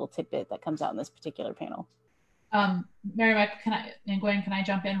little tidbit that comes out in this particular panel. Mary Mike, and Gwen, can I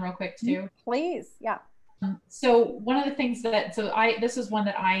jump in real quick too? Please, yeah. So one of the things that, this is one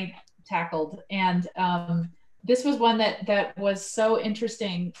that I tackled, and this was one that was so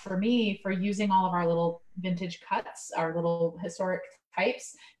interesting for me for using all of our little vintage cuts, our little historic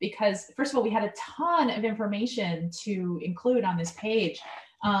types, because first of all, we had a ton of information to include on this page.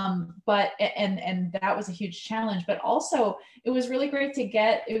 But that was a huge challenge, but also it was really great to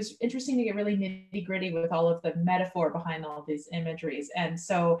get, it was interesting to get really nitty gritty with all of the metaphor behind all of these imageries. And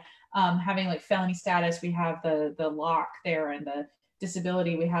so having like felony status, we have the lock there, and the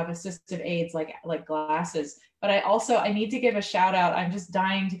disability, we have assistive aids like glasses. But I need to give a shout out. I'm just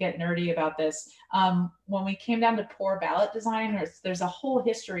dying to get nerdy about this. When we came down to poor ballot design, there's a whole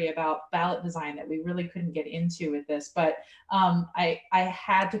history about ballot design that we really couldn't get into with this, but I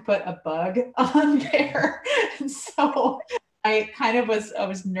had to put a bug on there. And so I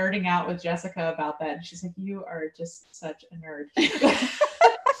was nerding out with Jessica about that. And she's like, you are just such a nerd.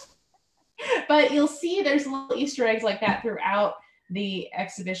 But you'll see there's little Easter eggs like that throughout the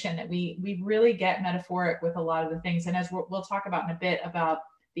exhibition, that we really get metaphoric with a lot of the things. And as we'll talk about in a bit about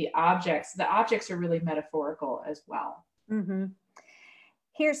the objects are really metaphorical as well. Mm-hmm.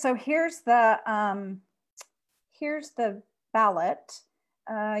 Here's the ballot.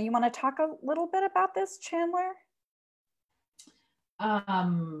 You want to talk a little bit about this, Chandler?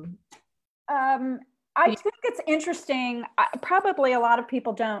 I think it's interesting. Probably a lot of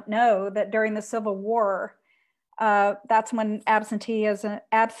people don't know that during the Civil War, that's when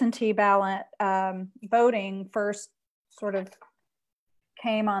absentee ballot voting first sort of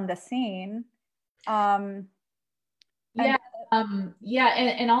came on the scene. And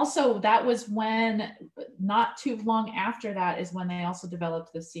also that was when, not too long after that, is when they also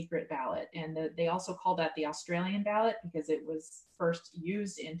developed the secret ballot, and they also called that the Australian ballot because it was first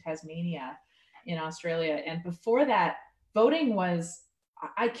used in Tasmania in Australia. And before that, voting was,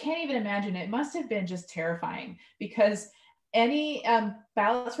 I can't even imagine, it must have been just terrifying because any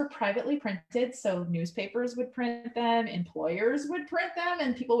ballots were privately printed, so newspapers would print them, employers would print them,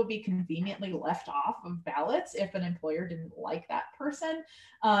 and people would be conveniently left off of ballots if an employer didn't like that person.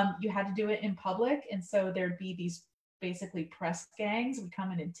 You had to do it in public, and so there'd be these basically press gangs would come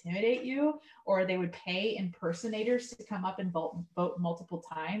and intimidate you, or they would pay impersonators to come up and vote multiple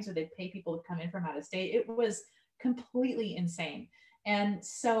times, or they'd pay people to come in from out of state. It was completely insane. And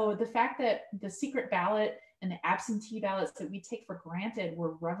so the fact that the secret ballot and the absentee ballots that we take for granted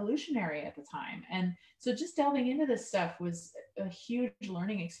were revolutionary at the time. And so just delving into this stuff was a huge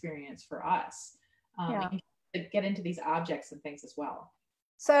learning experience for us. And to get into these objects and things as well.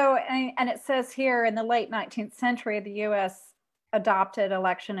 So, and it says here in the late 19th century, the US adopted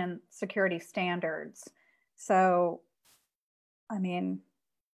election and security standards. So, I mean,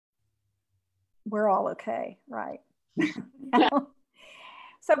 we're all okay, right?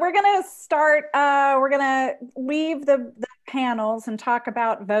 So we're going to start, we're going to leave the panels and talk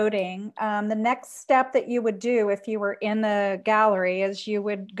about voting. The next step that you would do if you were in the gallery is you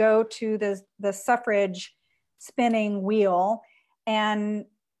would go to the suffrage spinning wheel. And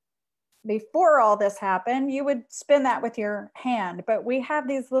before all this happened, you would spin that with your hand. But we have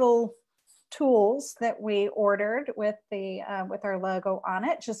these little tools that we ordered with our logo on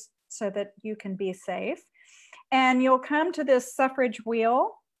it, just so that you can be safe. And you'll come to this suffrage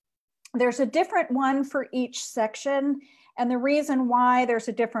wheel. There's a different one for each section. And the reason why there's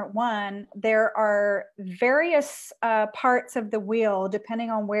a different one, there are various parts of the wheel, depending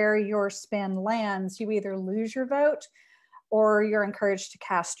on where your spin lands. You either lose your vote or you're encouraged to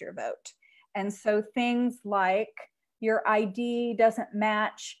cast your vote. And so things like your ID doesn't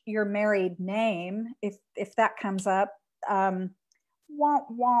match your married name, if that comes up, wah,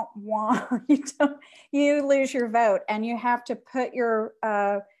 wah, wah. You lose your vote, and you have to put your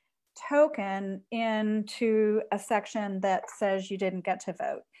token into a section that says you didn't get to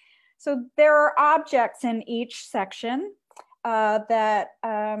vote. So there are objects in each section that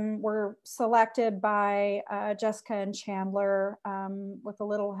were selected by Jessica and Chandler with a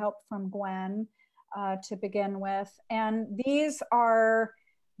little help from Gwen to begin with. And these are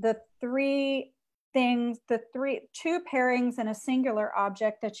the two pairings and a singular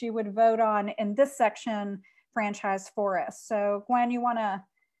object that you would vote on in this section, Franchise Forest. So Gwen, you want to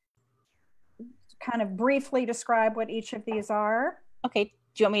kind of briefly describe what each of these are? Okay, do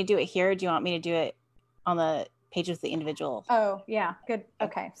you want me to do it here? Or do you want me to do it on the page with the individual? Oh, yeah, good.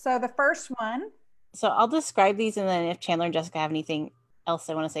 Okay, so the first one. So I'll describe these, and then if Chandler and Jessica have anything else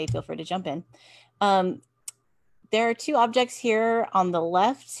they want to say, feel free to jump in. There are two objects here. On the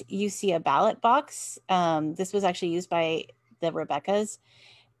left, you see a ballot box. This was actually used by the Rebeccas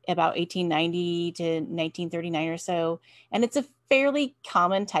about 1890 to 1939 or so. And it's a fairly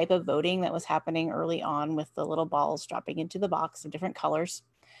common type of voting that was happening early on, with the little balls dropping into the box of different colors.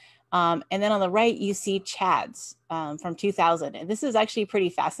 And then on the right, you see Chads from 2000. And this is actually pretty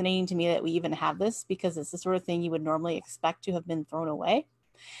fascinating to me that we even have this, because it's the sort of thing you would normally expect to have been thrown away.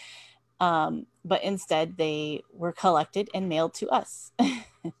 But instead, they were collected and mailed to us.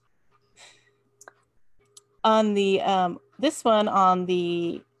 On the this one on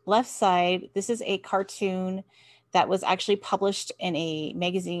the left side, this is a cartoon that was actually published in a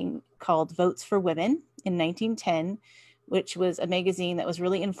magazine called Votes for Women in 1910, which was a magazine that was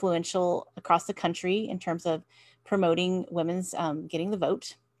really influential across the country in terms of promoting women's getting the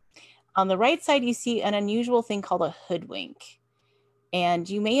vote. On the right side, you see an unusual thing called a hoodwink. And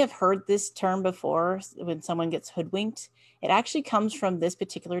you may have heard this term before when someone gets hoodwinked. It actually comes from this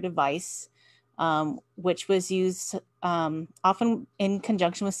particular device, which was used often in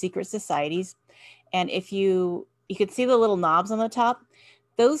conjunction with secret societies. And if you could see the little knobs on the top,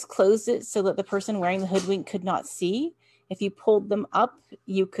 those closed it so that the person wearing the hoodwink could not see. If you pulled them up,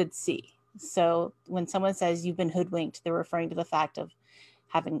 you could see. So when someone says you've been hoodwinked, they're referring to the fact of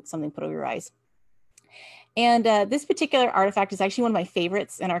having something put over your eyes. And this particular artifact is actually one of my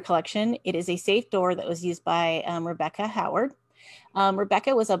favorites in our collection. It is a safe door that was used by Rebecca Howard.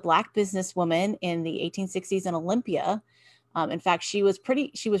 Rebecca was a Black businesswoman in the 1860s in Olympia. In fact, she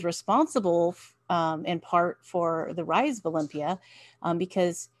was responsible in part for the rise of Olympia,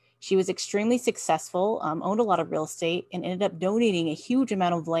 because she was extremely successful, owned a lot of real estate, and ended up donating a huge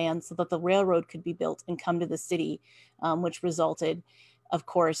amount of land so that the railroad could be built and come to the city, which resulted, of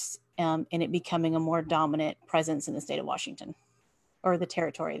course, in it becoming a more dominant presence in the state of Washington, or the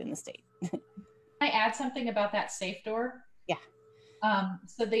territory than the state. Can I add something about that safe door? Yeah.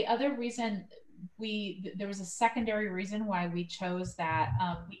 So the other reason there was a secondary reason why we chose that.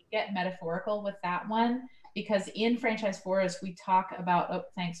 We get metaphorical with that one because in Franchise Forest, we talk about, oh,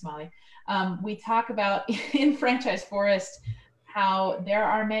 thanks, Molly. We talk about in Franchise Forest how there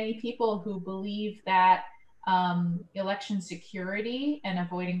are many people who believe that election security and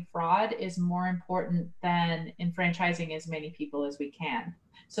avoiding fraud is more important than enfranchising as many people as we can.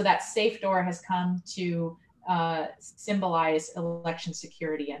 So that safe door has come to symbolize election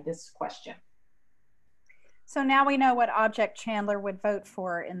security in this question. So now we know what object Chandler would vote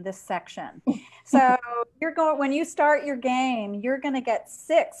for in this section. So when you start your game, you're going to get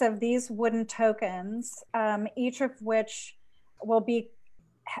 6 of these wooden tokens, each of which will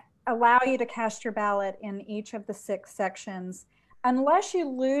allow you to cast your ballot in each of the 6 sections, unless you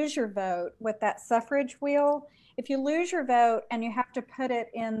lose your vote with that suffrage wheel. If you lose your vote and you have to put it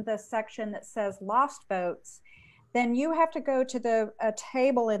in the section that says lost votes, then you have to go to a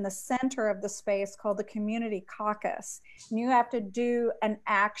table in the center of the space called the community caucus. And you have to do an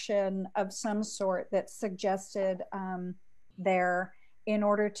action of some sort that's suggested there in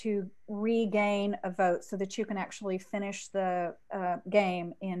order to regain a vote so that you can actually finish the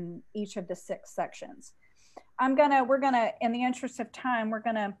game in each of the 6 sections. We're gonna, in the interest of time, we're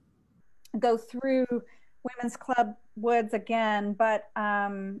gonna go through Women's Club Woods again, but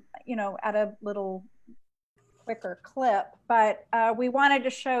you know, at a little quicker clip, but we wanted to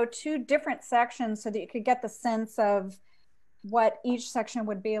show 2 different sections so that you could get the sense of what each section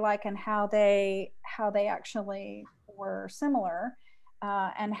would be like and how they actually were similar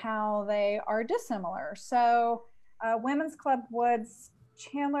and how they are dissimilar. So Women's Club Woods,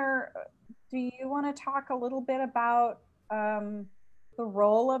 Chandler, do you want to talk a little bit about the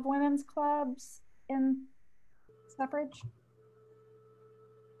role of women's clubs in suffrage?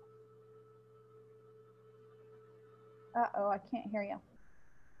 Uh-oh, I can't hear you.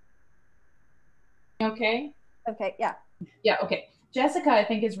 Okay. Okay, yeah. Yeah, okay. Jessica, I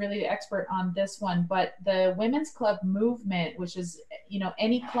think, is really the expert on this one, but the women's club movement, which is, you know,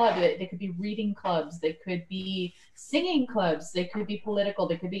 any club, they could be reading clubs, they could be singing clubs, they could be political,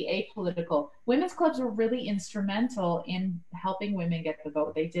 they could be apolitical. Women's clubs were really instrumental in helping women get the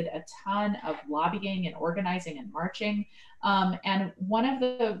vote. They did a ton of lobbying and organizing and marching. And one of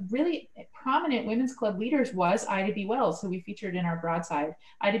the really prominent women's club leaders was Ida B. Wells, who we featured in our broadside.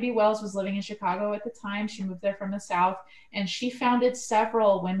 Ida B. Wells was living in Chicago at the time. She moved there from the South, and she founded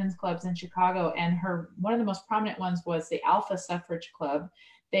several women's clubs in Chicago. And one of the most prominent ones was the Alpha Suffrage Club.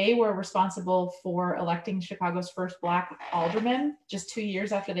 They were responsible for electing Chicago's first Black alderman just 2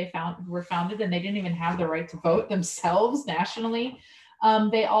 years after they were founded, and they didn't even have the right to vote themselves nationally.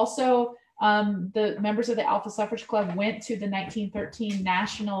 They also the members of the Alpha Suffrage Club went to the 1913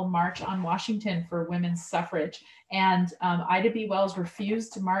 National March on Washington for women's suffrage. And Ida B. Wells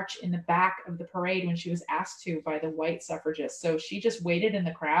refused to march in the back of the parade when she was asked to by the white suffragists. So she just waited in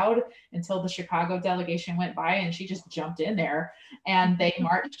the crowd until the Chicago delegation went by, and she just jumped in there, and they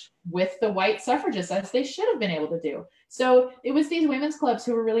marched with the white suffragists, as they should have been able to do. So it was these women's clubs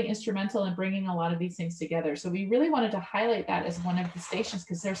who were really instrumental in bringing a lot of these things together. So we really wanted to highlight that as one of the stations,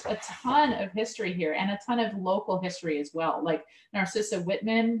 because there's a ton of history here and a ton of local history as well. Like Narcissa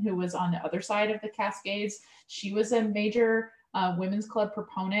Whitman, who was on the other side of the Cascades, she was a major women's club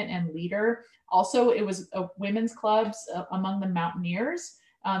proponent and leader. Also, it was women's clubs among the mountaineers.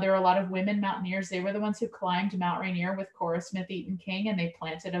 There were a lot of women mountaineers. They were the ones who climbed Mount Rainier with Cora Smith Eaton King, and they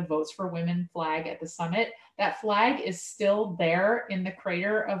planted a Votes for Women flag at the summit. That flag is still there in the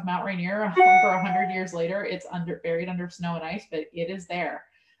crater of Mount Rainier over 100 years later. It's buried under snow and ice, but it is there.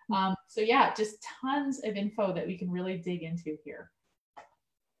 So yeah, just tons of info that we can really dig into here.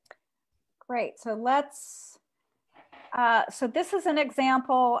 Great. So so this is an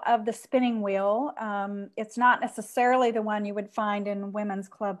example of the spinning wheel. It's not necessarily the one you would find in Women's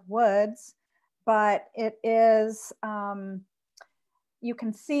Club Woods, but it is, you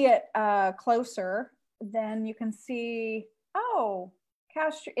can see it closer. Then you can see, oh,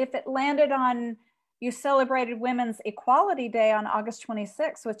 if it landed on, you celebrated Women's Equality Day on August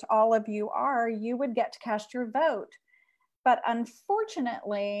 26th, which all of you are, you would get to cast your vote. But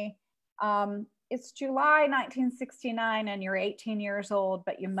unfortunately, it's July 1969 and you're 18 years old,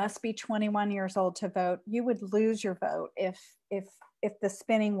 but you must be 21 years old to vote, you would lose your vote if the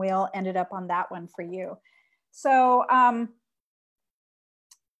spinning wheel ended up on that one for you. So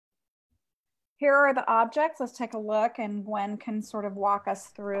here are the objects. Let's take a look, and Gwen can sort of walk us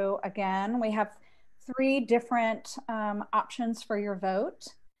through again. We have 3 different options for your vote.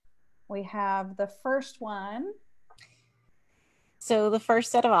 We have the first one. So the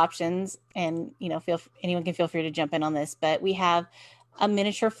first set of options, and anyone can feel free to jump in on this, but we have a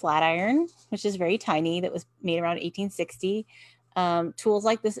miniature flat iron, which is very tiny, that was made around 1860. Tools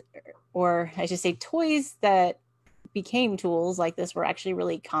like this, or I should say toys that became tools like this, were actually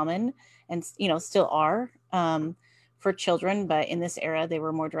really common and still are for children, but in this era they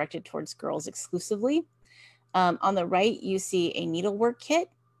were more directed towards girls exclusively. On the right you see a needlework kit,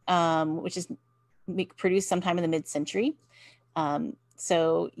 which is produced sometime in the mid-century.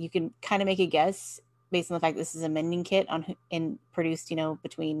 So you can kind of make a guess based on the fact this is a mending kit and produced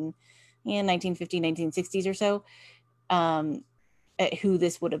between 1950 1960s or so, at who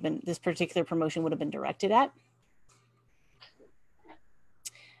this particular promotion would have been directed at.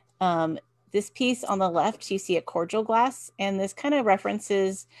 This piece on the left, you see a cordial glass, and this kind of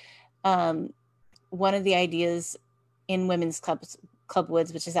references one of the ideas in women's club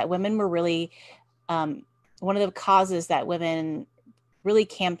woods, which is that women were really, one of the causes that women really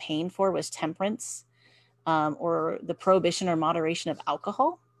campaigned for was temperance, or the prohibition or moderation of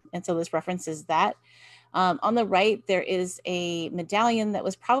alcohol. And so this references that. On the right, there is a medallion that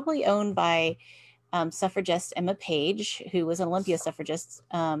was probably owned by suffragist Emma Page, who was an Olympia suffragist.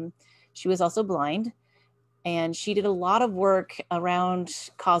 She was also blind, and she did a lot of work around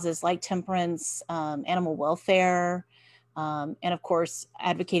causes like temperance, animal welfare, and of course,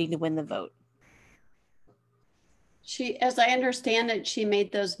 advocating to win the vote. She, as I understand it, she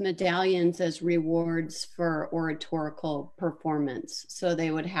made those medallions as rewards for oratorical performance. So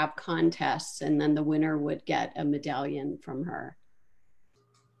they would have contests, and then the winner would get a medallion from her.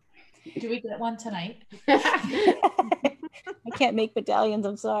 Do we get one tonight? I can't make medallions,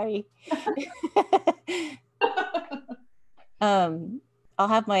 I'm sorry. I'll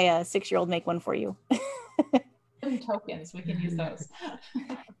have my 6-year-old make one for you. Tokens, we can use those.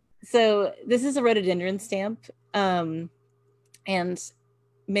 So this is a rhododendron stamp. And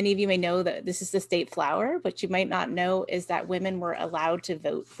many of you may know that this is the state flower. What you might not know is that women were allowed to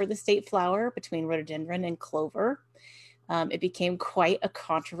vote for the state flower between rhododendron and clover. It became quite a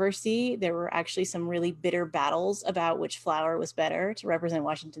controversy. There were actually some really bitter battles about which flower was better to represent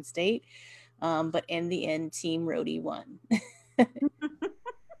Washington State. But in the end, Team Rhody won. And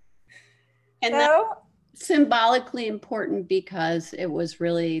that's symbolically important because it was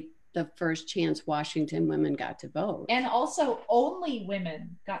really the first chance Washington women got to vote. And also only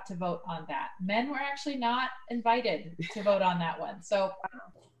women got to vote on that. Men were actually not invited to vote on that one. So,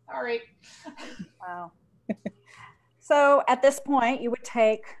 sorry. Wow. So at this point, you would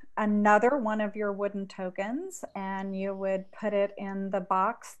take another one of your wooden tokens and you would put it in the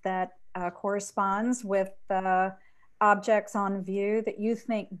box that corresponds with the objects on view that you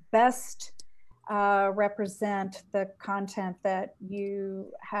think best represent the content that you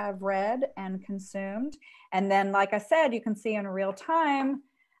have read and consumed. And then, like I said, you can see in real time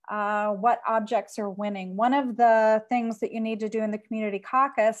what objects are winning. One of the things that you need to do in the community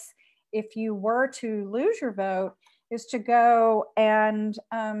caucus, if you were to lose your vote, is to go and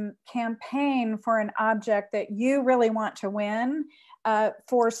campaign for an object that you really want to win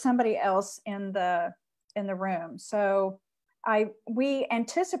for somebody else in the room. So we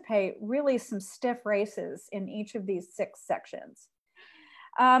anticipate really some stiff races in each of these 6 sections.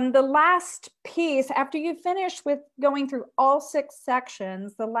 The last piece, after you finish with going through all 6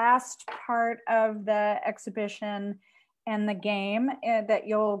 sections, the last part of the exhibition and the game that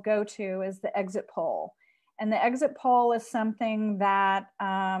you'll go to is the exit poll. And the exit poll is something that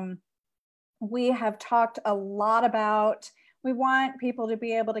we have talked a lot about. We want people to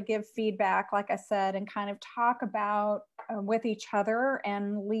be able to give feedback, like I said, and kind of talk about with each other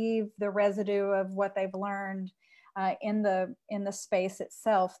and leave the residue of what they've learned in the space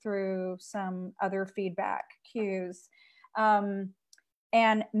itself through some other feedback cues.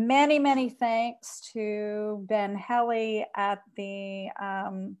 And many, many thanks to Ben Helly at the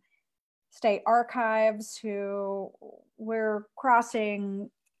State Archives, who we're crossing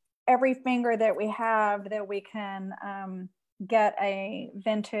every finger that we have that we can get a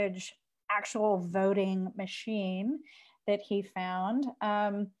vintage actual voting machine that he found.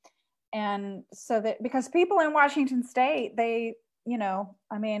 And so that, because people in Washington State, they,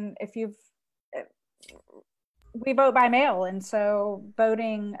 I mean, if you've, we vote by mail. And so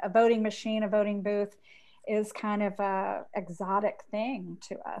a voting machine, a voting booth is kind of a exotic thing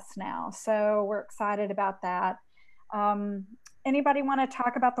to us now. So we're excited about that. Anybody want to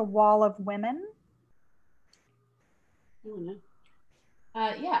talk about the Wall of Women?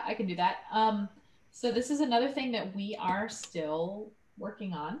 Yeah, I can do that. So this is another thing that we are still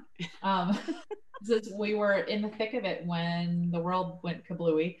working on. Since we were in the thick of it when the world went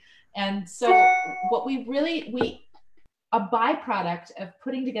kablooey. And so what a byproduct of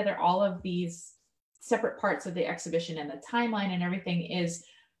putting together all of these separate parts of the exhibition and the timeline and everything is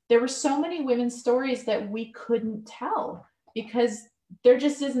there were so many women's stories that we couldn't tell because there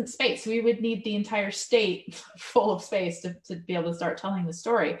just isn't space. We would need the entire state full of space to be able to start telling the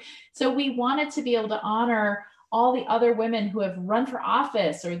story. So we wanted to be able to honor all the other women who have run for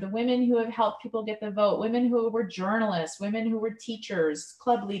office, or the women who have helped people get the vote, women who were journalists, women who were teachers,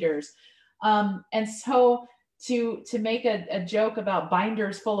 club leaders. And so to make a joke about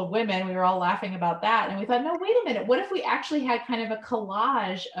binders full of women, we were all laughing about that. And we thought, no, wait a minute, what if we actually had kind of a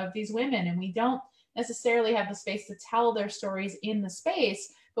collage of these women, and we don't necessarily have the space to tell their stories in the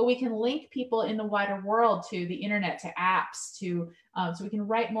space, but we can link people in the wider world to the internet, to apps, so we can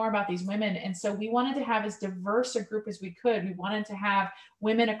write more about these women. And so we wanted to have as diverse a group as we could. We wanted to have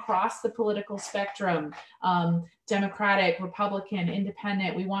women across the political spectrum, Democratic, Republican,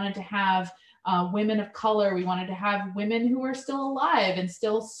 Independent. We wanted to have women of color. We wanted to have women who are still alive and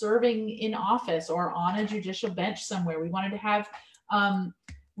still serving in office or on a judicial bench somewhere. We wanted to have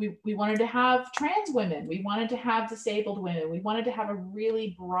we wanted to have trans women. We wanted to have disabled women. We wanted to have a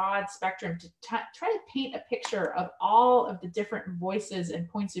really broad spectrum to try to paint a picture of all of the different voices and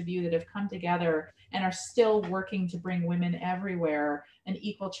points of view that have come together and are still working to bring women everywhere an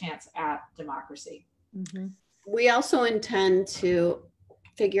equal chance at democracy. Mm-hmm. We also intend to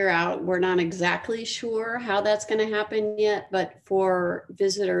figure out, we're not exactly sure how that's going to happen yet, but for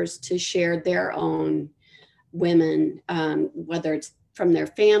visitors to share their own women, whether it's from their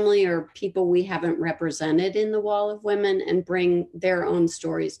family or people we haven't represented in the Wall of Women, and bring their own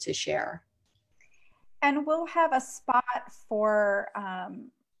stories to share. And we'll have a spot for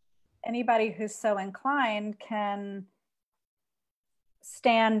anybody who's so inclined can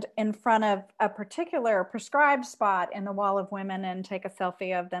stand in front of a particular prescribed spot in the Wall of Women and take a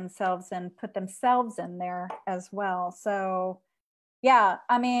selfie of themselves and put themselves in there as well. So yeah,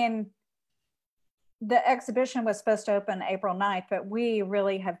 I mean, the exhibition was supposed to open April 9th, but we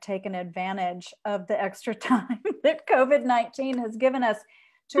really have taken advantage of the extra time that COVID-19 has given us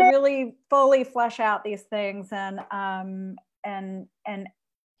to really fully flesh out these things and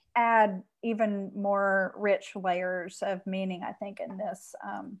add even more rich layers of meaning, I think, in this,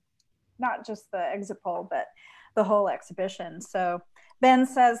 not just the exit poll, but the whole exhibition. So Ben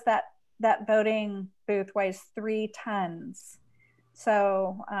says that that voting booth weighs 3 tons.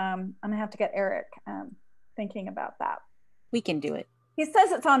 So I'm gonna have to get Eric thinking about that. We can do it. He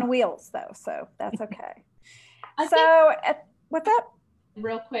says it's on wheels though, so that's okay. What's that?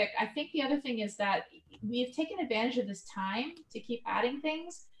 Real quick, I think the other thing is that we've taken advantage of this time to keep adding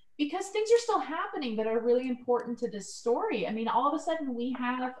things because things are still happening that are really important to this story. I mean, all of a sudden we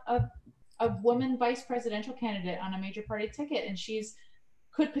have a woman vice presidential candidate on a major party ticket, and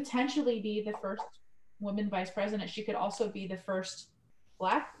could potentially be the first woman vice president. She could also be the first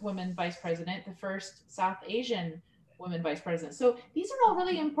Black woman vice president, the first South Asian woman vice president. So these are all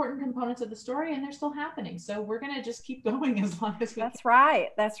really important components of the story, and they're still happening. So we're going to just keep going as long as we can.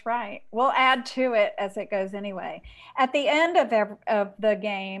 That's right. We'll add to it as it goes anyway. At the end of the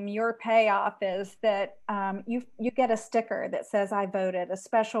game, your payoff is that you get a sticker that says "I voted," a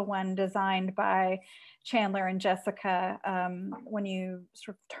special one designed by Chandler and Jessica when you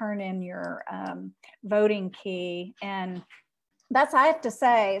sort of turn in your voting key. And that's, I have to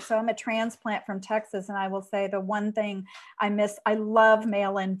say, so I'm a transplant from Texas, and I will say the one thing I miss, I love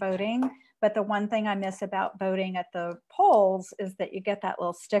mail-in voting, but the one thing I miss about voting at the polls is that you get that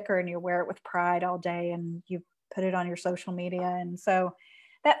little sticker and you wear it with pride all day and you put it on your social media. And so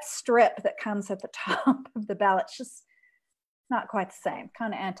that strip that comes at the top of the ballot, it's just not quite the same,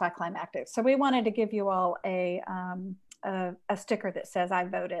 kind of anticlimactic. So we wanted to give you all a sticker that says "I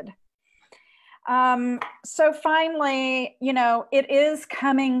voted." So finally, it is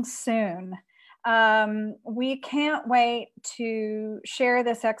coming soon. We can't wait to share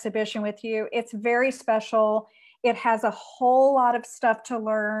this exhibition with you. It's very special. It has a whole lot of stuff to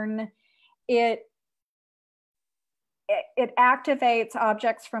learn. It activates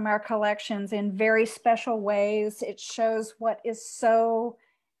objects from our collections in very special ways. It shows what is so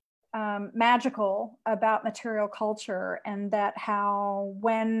magical about material culture, and that how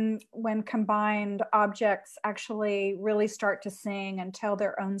when combined, objects actually really start to sing and tell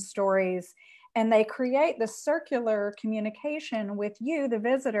their own stories, and they create this circular communication with you, the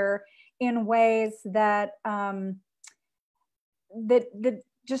visitor, in ways that that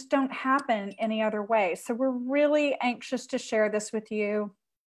just don't happen any other way. So we're really anxious to share this with you.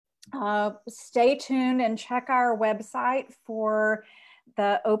 Stay tuned and check our website for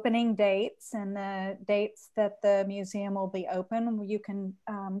the opening dates and the dates that the museum will be open. You can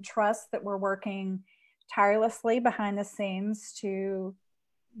trust that we're working tirelessly behind the scenes to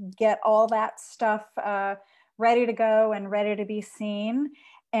get all that stuff ready to go and ready to be seen.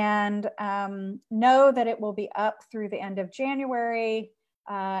 And know that it will be up through the end of January.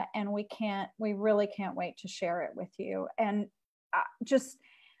 And we really can't wait to share it with you. And just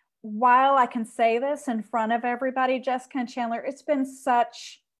while I can say this in front of everybody, Jessica and Chandler, it's been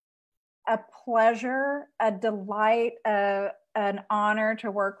such a pleasure, a delight, an honor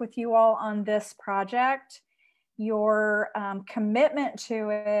to work with you all on this project. Your commitment to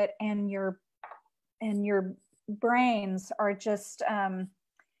it and your brains are just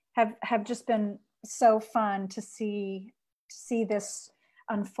have just been so fun to see this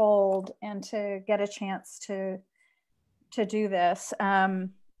unfold and to get a chance to do this.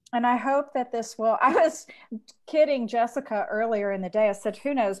 And I hope that this will, I was kidding Jessica earlier in the day. I said,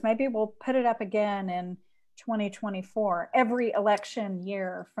 who knows, maybe we'll put it up again in 2024, every election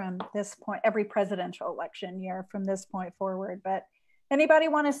year from this point, every presidential election year from this point forward. But anybody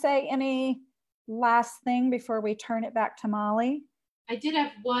want to say any last thing before we turn it back to Molly? I did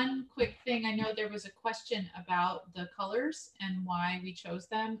have one quick thing. I know there was a question about the colors and why we chose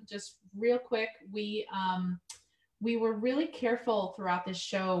them. Just real quick, we were really careful throughout this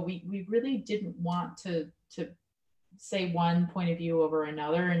show. We really didn't want to say one point of view over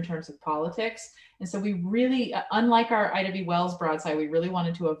another in terms of politics. And so we really, unlike our Ida B. Wells broadside, we really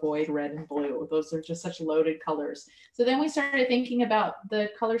wanted to avoid red and blue. Those are just such loaded colors. So then we started thinking about the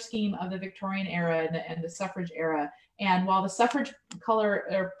color scheme of the Victorian era and the suffrage era. And while the suffrage color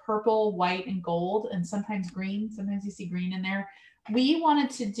are purple, white, and gold, and sometimes green, sometimes you see green in there, we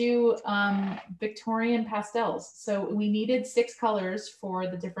wanted to do Victorian pastels. So we needed 6 colors for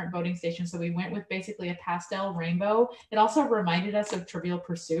the different voting stations. So we went with basically a pastel rainbow. It also reminded us of Trivial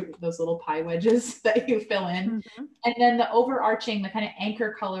Pursuit, those little pie wedges that you fill in. Mm-hmm. And then the overarching, the kind of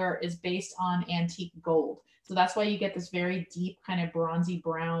anchor color is based on antique gold. So that's why you get this very deep kind of bronzy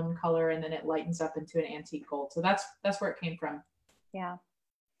brown color, and then it lightens up into an antique gold. So that's where it came from. Yeah.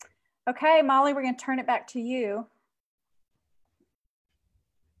 Okay, Molly, we're going to turn it back to you.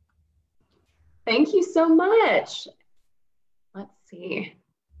 Thank you so much. Let's see.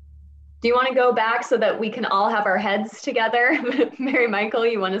 Do you want to go back so that we can all have our heads together? Mary Michael,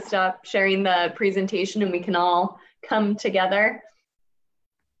 you want to stop sharing the presentation and we can all come together?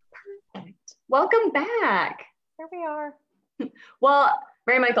 Perfect. Welcome back. Here we are. Well,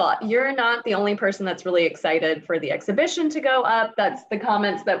 Mary Michael, you're not the only person that's really excited for the exhibition to go up. That's the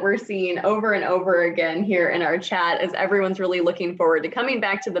comments that we're seeing over and over again here in our chat, as everyone's really looking forward to coming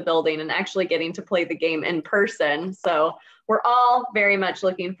back to the building and actually getting to play the game in person. So we're all very much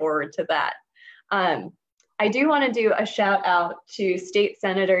looking forward to that. I do want to do a shout out to State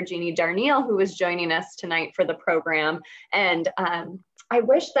Senator Jeannie Darneal, who is joining us tonight for the program. And I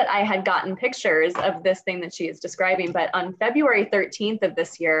wish that I had gotten pictures of this thing that she is describing, but on February 13th of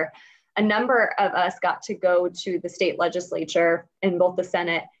this year, a number of us got to go to the state legislature in both the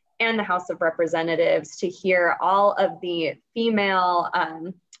Senate and the House of Representatives to hear all of the female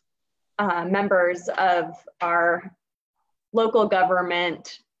members of our local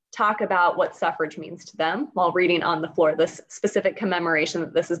government talk about what suffrage means to them while reading on the floor this specific commemoration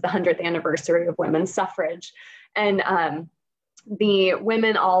that this is the 100th anniversary of women's suffrage. And the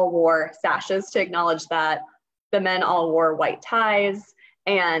women all wore sashes to acknowledge that. The men all wore white ties,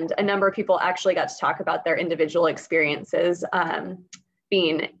 and a number of people actually got to talk about their individual experiences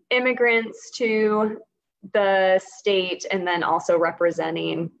being immigrants to the state, and then also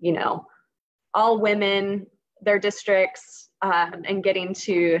representing, you know, all women, their districts, and getting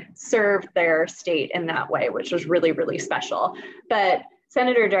to serve their state in that way, which was really, really special. But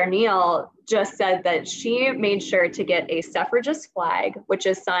Senator Darneal just said that she made sure to get a suffragist flag, which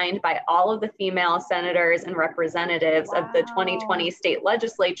is signed by all of the female senators and representatives of the 2020 state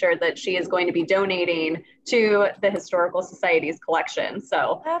legislature, that she is going to be donating to the Historical Society's collection.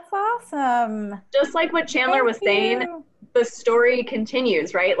 So that's awesome. Just like what Chandler was saying, the story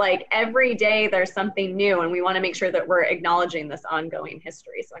continues, right? Like every day there's something new, and we want to make sure that we're acknowledging this ongoing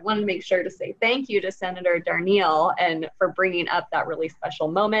history. So I wanted to make sure to say thank you to Senator Darnielle and for bringing up that really special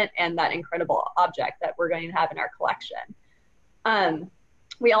moment and that incredible object that we're going to have in our collection.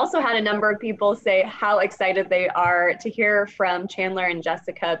 We also had a number of people say how excited they are to hear from Chandler and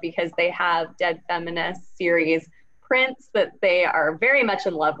Jessica because they have Dead Feminists series prints that they are very much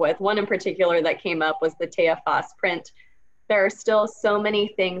in love with. One in particular that came up was the Taya Foss print. There are still so many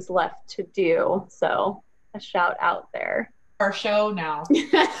things left to do. So a shout out there. Our show now.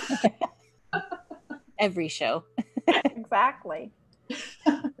 Every show. Exactly.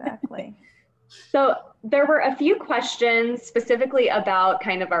 Exactly. So there were a few questions specifically about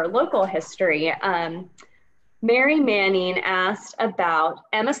kind of our local history. Mary Manning asked about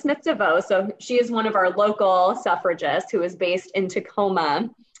Emma Smith DeVoe. So she is one of our local suffragists who is based in Tacoma.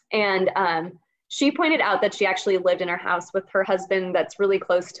 And she pointed out that she actually lived in her house with her husband that's really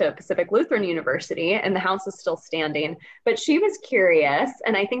close to Pacific Lutheran University, and the house is still standing. But she was curious,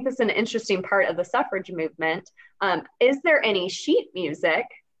 and I think this is an interesting part of the suffrage movement. Is there any sheet music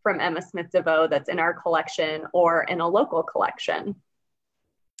from Emma Smith DeVoe that's in our collection or in a local collection?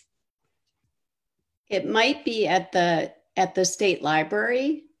 It might be at the state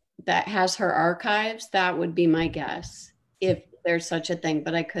library that has her archives. That would be my guess, if there's such a thing,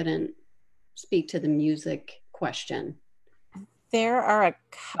 but I couldn't speak to the music question. There are a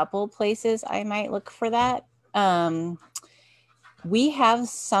couple places I might look for that. We have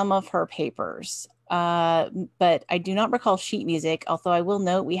some of her papers, but I do not recall sheet music, although I will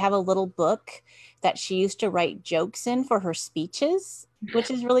note we have a little book that she used to write jokes in for her speeches,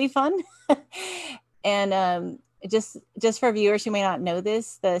 which is really fun. And just for viewers who may not know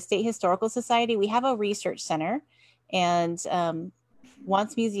this, the State Historical Society, we have a research center, and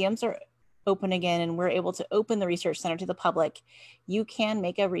once museums are open again and we're able to open the research center to the public, you can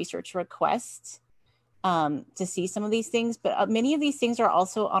make a research request to see some of these things, but many of these things are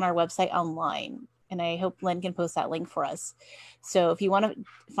also on our website online, and I hope Len can post that link for us. So if you want to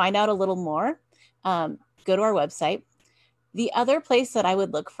find out a little more, go to our website. The other place that I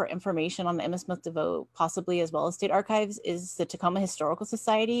would look for information on the Emma Smith DeVoe, possibly as well as state archives, is the Tacoma Historical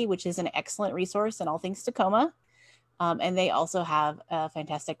Society, which is an excellent resource in all things Tacoma. And they also have a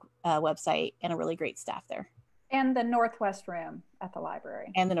fantastic website and a really great staff there. And the Northwest Room at the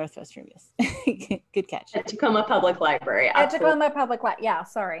library. And the Northwest Room, yes. Good catch. At Tacoma Public Library. At Tacoma Public Library, yeah,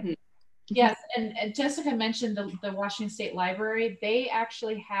 sorry. Mm-hmm. Yes, and Jessica mentioned the Washington State Library. They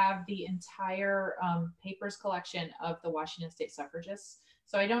actually have the entire papers collection of the Washington State suffragists.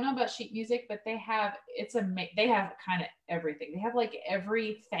 So I don't know about sheet music, but they have they have kind of everything. They have like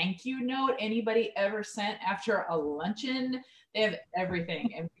every thank you note anybody ever sent after a luncheon. They have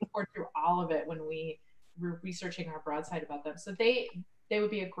everything, and we poured through all of it when we were researching our broadside about them. So they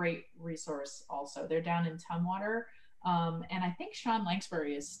would be a great resource. Also, they're down in Tumwater. And I think Sean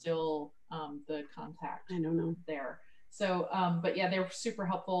Langsbury is still the contact. I don't know there. So, but yeah, they're super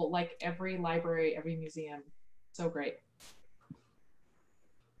helpful. Like every library, every museum, so great.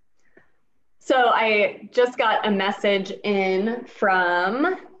 So I just got a message in from,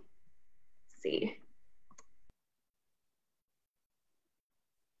 let's see.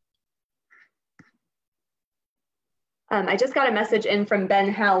 I just got a message in from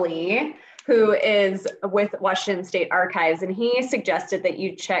Ben Halley, who is with Washington State Archives, and he suggested that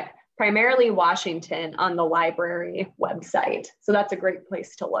you check primarily Washington on the library website. So that's a great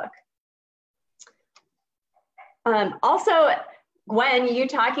place to look. Also, Gwen, you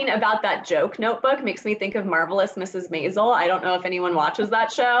talking about that joke notebook makes me think of Marvelous Mrs. Maisel. I don't know if anyone watches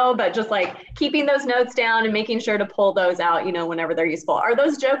that show, but just like keeping those notes down and making sure to pull those out, you know, whenever they're useful. Are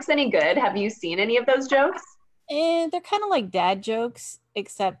those jokes any good? Have you seen any of those jokes? They're kind of like dad jokes,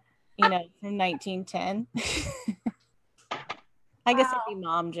 except, you know, from 1910. I guess it'd be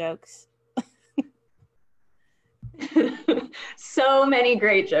mom jokes. So many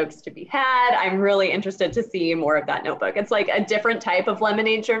great jokes to be had. I'm really interested to see more of that notebook. It's like a different type of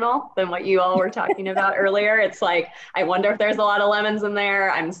lemonade journal than what you all were talking about earlier. It's like, I wonder if there's a lot of lemons in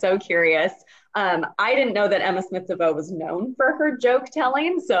there. I'm so curious. I didn't know that Emma Smith DeVoe was known for her joke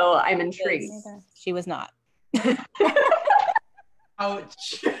telling, so I'm intrigued. She was not.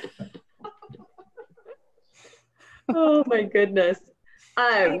 Ouch. Oh my goodness.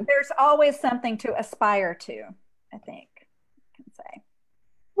 There's always something to aspire to, I think I can say.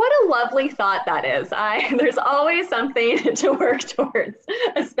 What a lovely thought that is. There's always something to work towards,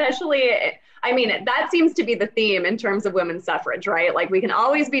 especially, I mean, that seems to be the theme in terms of women's suffrage, right? Like we can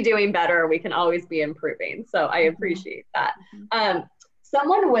always be doing better. We can always be improving. So I appreciate that.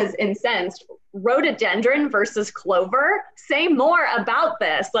 someone was incensed. Rhododendron versus clover. Say more about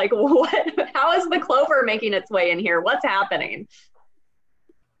this. Like, what? How is the clover making its way in here? What's happening?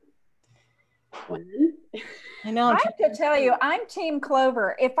 I know. I have to tell you, I'm Team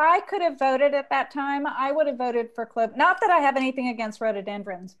Clover. If I could have voted at that time, I would have voted for clover. Not that I have anything against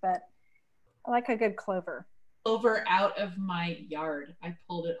rhododendrons, but I like a good clover. Clover out of my yard. I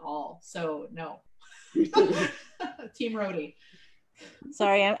pulled it all. So no. Team Rhodey.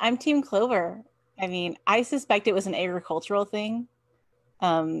 Sorry, I'm Team Clover. I mean, I suspect it was an agricultural thing.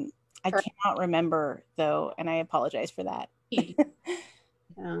 I cannot remember though, and I apologize for that.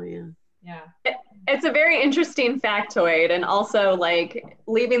 Oh yeah. Yeah. It's a very interesting factoid, and also like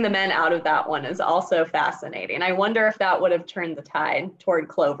leaving the men out of that one is also fascinating. I wonder if that would have turned the tide toward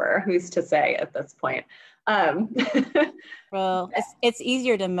Clover. Who's to say at this point? Well, it's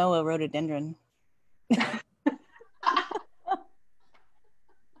easier to mow a rhododendron.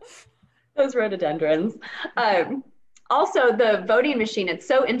 Those rhododendrons. Also, the voting machine, it's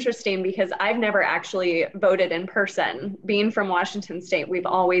so interesting because I've never actually voted in person. Being from Washington State, we've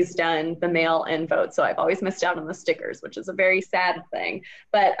always done the mail-in vote, so I've always missed out on the stickers, which is a very sad thing.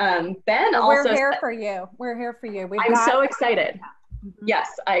 But Ben also— We're here for you. We're here for you. I'm so excited.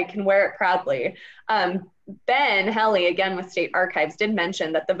 Yes, I can wear it proudly. Ben Helly, again with State Archives, did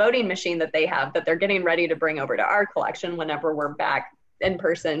mention that the voting machine that they have, that they're getting ready to bring over to our collection whenever we're back in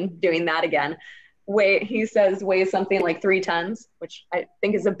person doing that again, he says weighs something like 3 tons, which I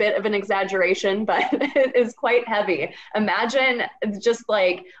think is a bit of an exaggeration, but it is quite heavy. Imagine just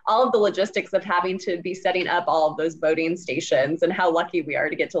like all of the logistics of having to be setting up all of those voting stations, and how lucky we are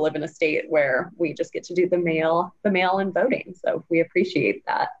to get to live in a state where we just get to do the mail-in voting. So we appreciate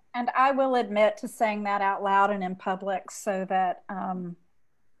that. And I will admit to saying that out loud and in public so that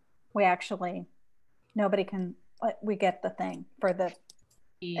we actually, nobody can, we get the thing for the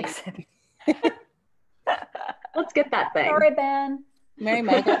exhibit. Let's get that thing. Sorry, Ben. Mary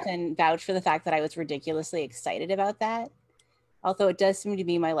Michael can vouch for the fact that I was ridiculously excited about that. Although it does seem to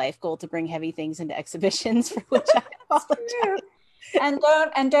be my life goal to bring heavy things into exhibitions, for which I apologize.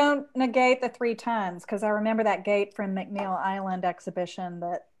 And don't negate the 3 tons, because I remember that gate from McNeil Island exhibition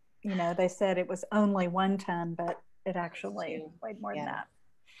that, you know, they said it was only 1 ton, but it actually weighed more than that.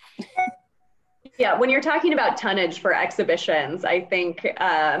 Yeah, when you're talking about tonnage for exhibitions, I think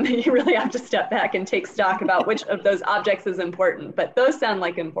you really have to step back and take stock about which of those objects is important, but those sound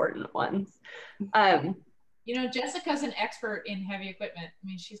like important ones. You know, Jessica's an expert in heavy equipment. I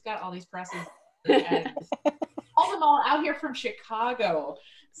mean, she's got all these presses and all them all out here from Chicago.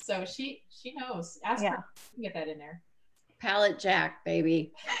 So she knows. Ask her, you can get that in there. Pallet jack,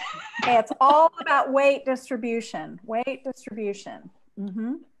 baby. Hey, it's all about weight distribution. Weight distribution.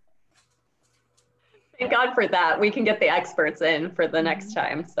 Mm-hmm. Thank God for that. We can get the experts in for the next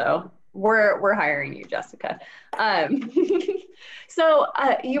time. So we're hiring you, Jessica. So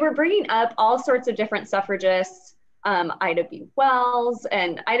you were bringing up all sorts of different suffragists, Ida B. Wells,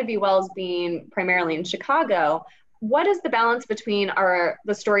 and Ida B. Wells being primarily in Chicago. What is the balance between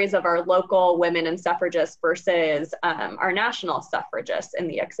the stories of our local women and suffragists versus our national suffragists in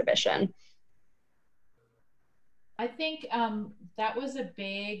the exhibition? I think that was a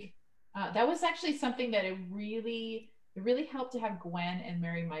big, that was actually something that it really helped to have Gwen and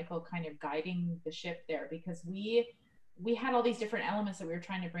Mary Michael kind of guiding the ship there, because we had all these different elements that we were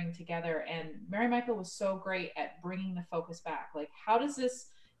trying to bring together, and Mary Michael was so great at bringing the focus back. Like, how does this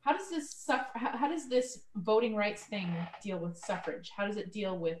voting rights thing deal with suffrage? How does it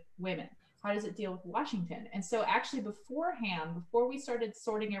deal with women? How does it deal with Washington? And so actually beforehand, before we started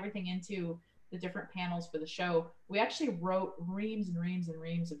sorting everything into the different panels for the show, we actually wrote reams and reams and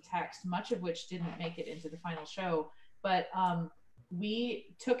reams of text, much of which didn't make it into the final show. But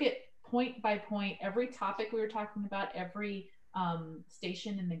we took it point by point, every topic we were talking about, every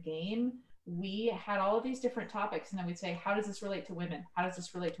station in the game, we had all of these different topics, and then we'd say, how does this relate to women? How does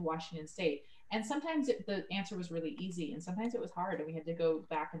this relate to Washington State? And sometimes the answer was really easy, and sometimes it was hard, and we had to go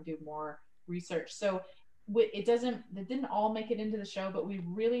back and do more research. So it didn't all make it into the show, but we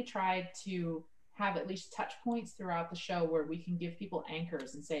really tried to have at least touch points throughout the show where we can give people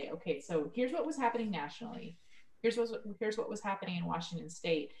anchors and say, okay, so here's what was happening nationally. Here's what was happening in Washington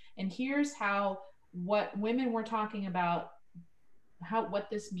State. And here's what women were talking about, what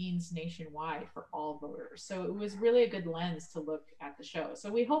this means nationwide for all voters. So it was really a good lens to look at the show.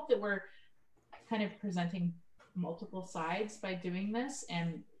 So we hope that we're kind of presenting multiple sides by doing this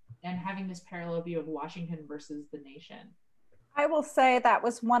and having this parallel view of Washington versus the nation. I will say that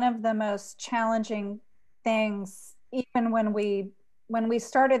was one of the most challenging things, even when we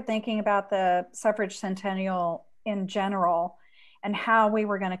started thinking about the suffrage centennial in general, and how we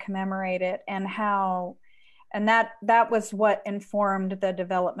were going to commemorate it, and that was what informed the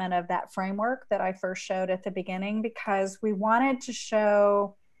development of that framework that I first showed at the beginning, because we wanted to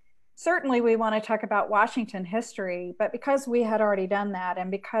show, certainly we want to talk about Washington history, but because we had already done that,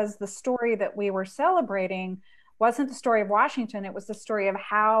 and because the story that we were celebrating wasn't the story of Washington, it was the story of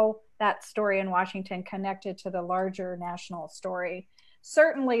how that story in Washington connected to the larger national story.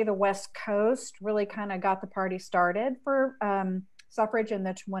 Certainly the West Coast really kind of got the party started for suffrage in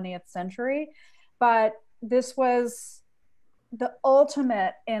the 20th century, but this was the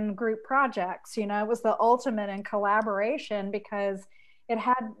ultimate in group projects, it was the ultimate in collaboration, because it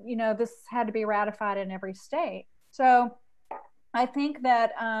had, this had to be ratified in every state. So I think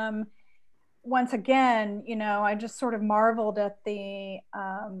that once again, I just sort of marveled at the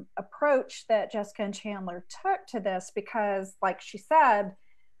approach that Jessica and Chandler took to this, because like she said,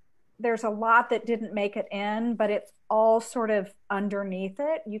 there's a lot that didn't make it in, but it's all sort of underneath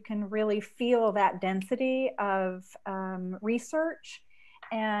it. You can really feel that density of research,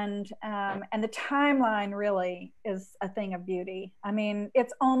 and the timeline really is a thing of beauty. I mean,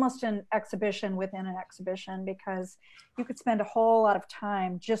 it's almost an exhibition within an exhibition, because you could spend a whole lot of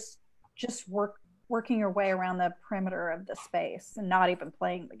time just working your way around the perimeter of the space and not even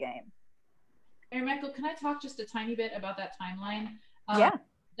playing the game. Mary Michael, can I talk just a tiny bit about that timeline? Yeah.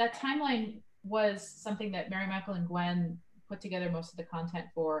 That timeline was something that Mary Michael and Gwen put together most of the content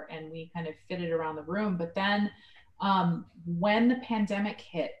for, and we kind of fitted around the room. But then when the pandemic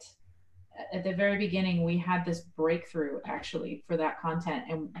hit, at the very beginning, we had this breakthrough actually for that content.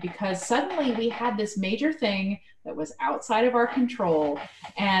 And because suddenly we had this major thing that was outside of our control,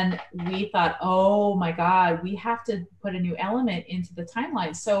 and we thought, oh my God, we have to put a new element into the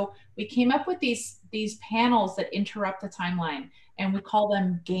timeline. So we came up with these panels that interrupt the timeline, and we call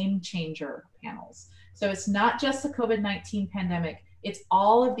them game changer panels. So it's not just the COVID-19 pandemic, it's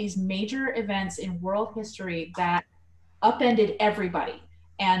all of these major events in world history that upended everybody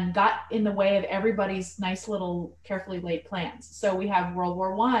and got in the way of everybody's nice little carefully laid plans. So we have World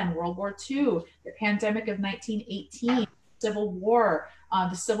War I, World War II, the pandemic of 1918, Civil War,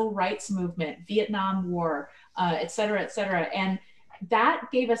 the Civil Rights Movement, Vietnam War, et cetera, et cetera. And that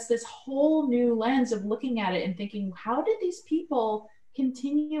gave us this whole new lens of looking at it and thinking, how did these people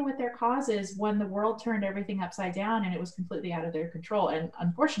continue with their causes when the world turned everything upside down and it was completely out of their control? And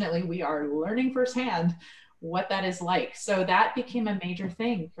unfortunately, we are learning firsthand what that is like. So that became a major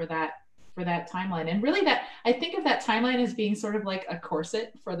thing for that timeline. And really, that I think of that timeline as being sort of like a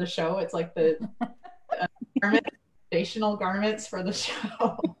corset for the show. It's like the foundational garments for the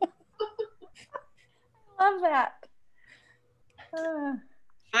show. Love that.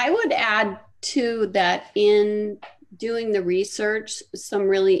 I would add too that in doing the research, some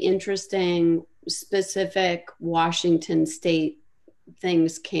really interesting specific Washington state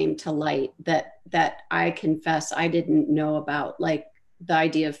things came to light that I confess I didn't know about, like the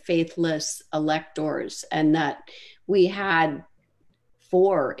idea of faithless electors, and that we had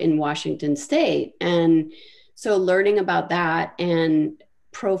 4 in Washington state. And so learning about that and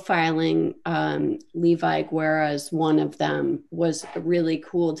profiling Levi Guerra as one of them was really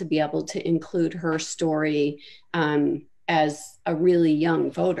cool, to be able to include her story as a really young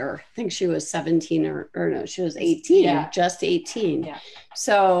voter. I think she was 17 or no, she was 18, yeah. Just 18. Yeah.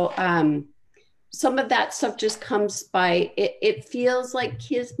 So some of that stuff just comes by, it feels like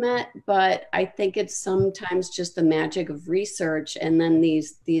kismet, but I think it's sometimes just the magic of research, and then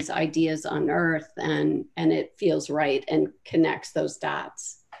these ideas unearth, and it feels right and connects those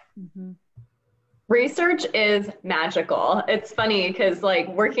dots. Mm-hmm. Research is magical. It's funny because, like,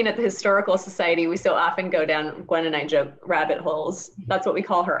 working at the Historical Society, we so often go down, Gwen and I joke, rabbit holes. That's what we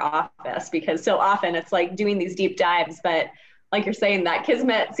call her office, because so often it's like doing these deep dives, but like you're saying, that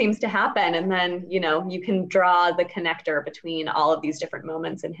kismet seems to happen. And then, you can draw the connector between all of these different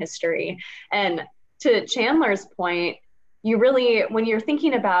moments in history. And to Chandler's point, you really, when you're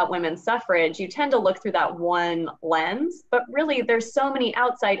thinking about women's suffrage, you tend to look through that one lens, but really there's so many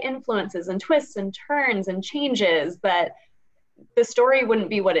outside influences and twists and turns and changes that the story wouldn't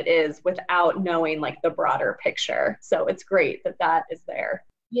be what it is without knowing like the broader picture. So it's great that that is there.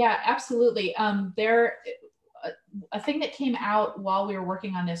 Yeah, absolutely. A thing that came out while we were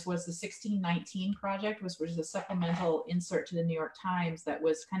working on this was the 1619 project, which was a supplemental insert to the New York Times that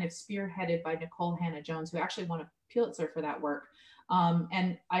was kind of spearheaded by Nicole Hannah-Jones, who actually won a Pulitzer for that work.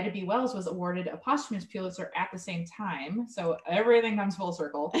 And Ida B. Wells was awarded a posthumous Pulitzer at the same time. So everything comes full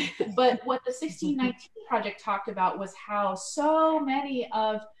circle. But what the 1619 project talked about was how so many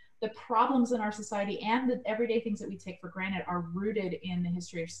of the problems in our society and the everyday things that we take for granted are rooted in the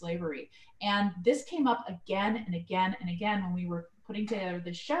history of slavery. And this came up again and again and again when we were putting together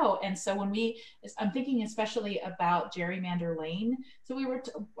the show. And so I'm thinking especially about Gerrymander Lane. So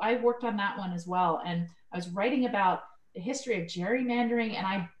I worked on that one as well. And I was writing about the history of gerrymandering, and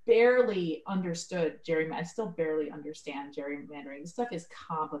I barely understood gerrymandering. I still barely understand gerrymandering. This stuff is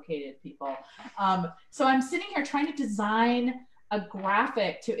complicated, people. So I'm sitting here trying to design a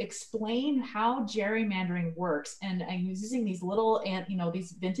graphic to explain how gerrymandering works. And I'm using these little,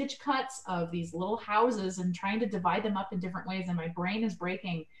 these vintage cuts of these little houses and trying to divide them up in different ways. And my brain is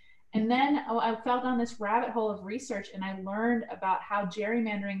breaking. And then I fell down this rabbit hole of research, and I learned about how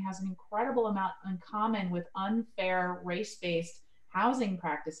gerrymandering has an incredible amount in common with unfair race-based housing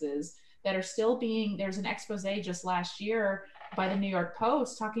practices that are still there's an expose just last year by the New York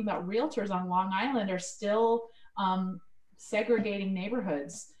Post talking about realtors on Long Island are still segregating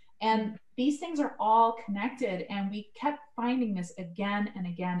neighborhoods. And these things are all connected. And we kept finding this again and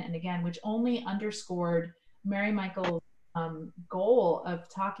again and again, which only underscored Mary Michael's goal of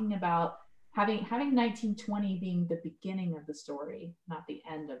talking about having 1920 being the beginning of the story, not the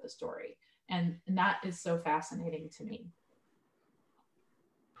end of the story. And that is so fascinating to me.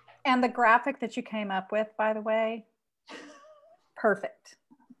 And the graphic that you came up with, by the way, perfect.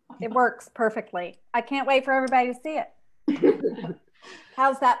 It works perfectly. I can't wait for everybody to see it.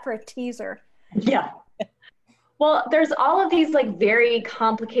 How's that for a teaser? Yeah. Well, there's all of these like very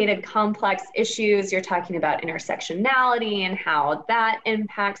complicated, complex issues. You're talking about intersectionality and how that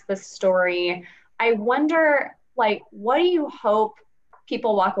impacts the story. I wonder, like, what do you hope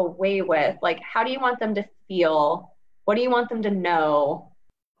people walk away with? Like, how do you want them to feel? What do you want them to know?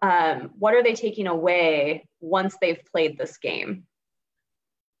 What are they taking away once they've played this game?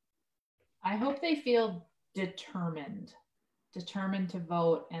 I hope they feel determined to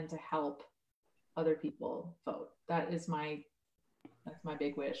vote and to help other people vote. That's my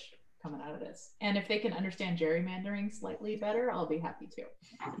big wish coming out of this. And if they can understand gerrymandering slightly better, I'll be happy too.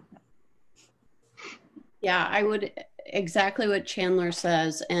 Yeah, I would exactly what Chandler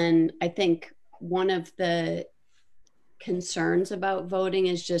says. And I think one of the concerns about voting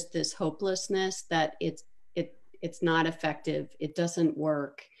is just this hopelessness that it's not effective. It doesn't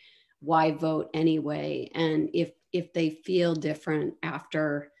work. Why vote anyway? And if they feel different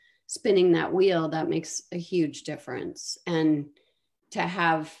after spinning that wheel, that makes a huge difference. And to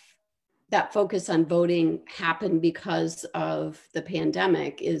have that focus on voting happen because of the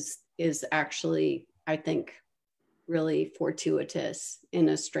pandemic is actually, I think, really fortuitous in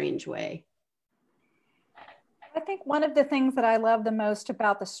a strange way. I think one of the things that I love the most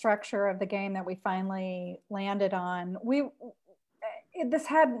about the structure of the game that we finally landed on, this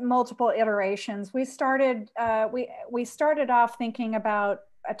had multiple iterations. We started off thinking about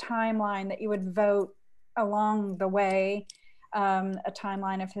a timeline that you would vote along the way, a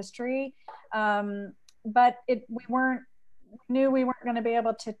timeline of history, but we knew we weren't going to be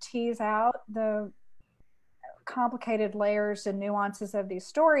able to tease out the complicated layers and nuances of these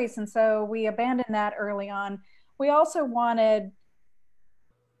stories, and so we abandoned that early on. We also wanted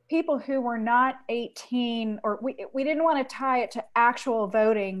people who were not 18, or we didn't want to tie it to actual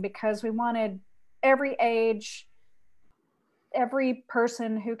voting, because we wanted every age, every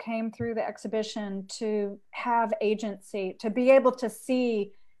person who came through the exhibition to have agency, to be able to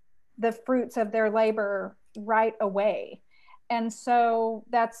see the fruits of their labor right away. And so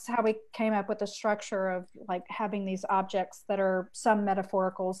that's how we came up with the structure of like having these objects that are some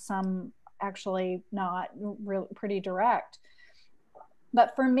metaphorical, some actually not, really pretty direct.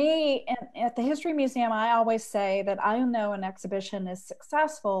 But for me, at the History Museum, I always say that I know an exhibition is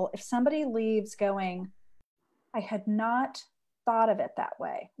successful if somebody leaves going, I had not thought of it that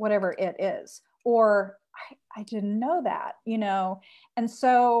way, whatever it is, or I didn't know that, you know. And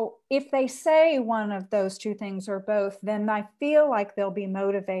so if they say one of those two things or both, then I feel like they'll be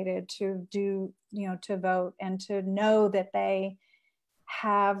motivated to do, you know, to vote and to know that they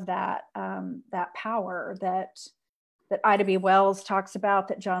have that that power that Ida B. Wells talks about,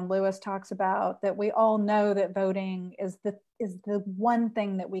 that John Lewis talks about, that we all know that voting is the one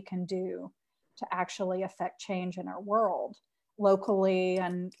thing that we can do to actually affect change in our world locally,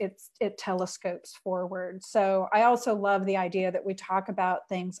 and it telescopes forward. So I also love the idea that we talk about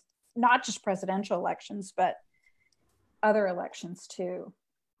things, not just presidential elections, but other elections too.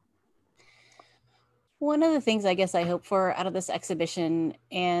 One of the things I guess I hope for out of this exhibition,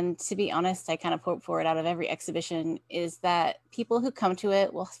 and to be honest, I kind of hope for it out of every exhibition, is that people who come to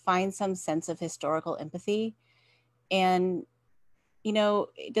it will find some sense of historical empathy. And, you know,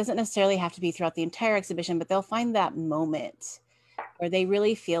 it doesn't necessarily have to be throughout the entire exhibition, but they'll find that moment where they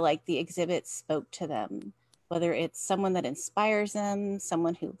really feel like the exhibit spoke to them. whether it's someone that inspires them,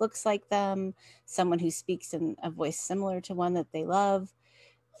 someone who looks like them, someone who speaks in a voice similar to one that they love.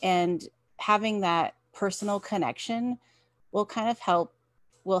 And having that personal connection will kind of help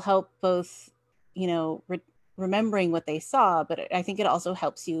both, remembering what they saw, but I think it also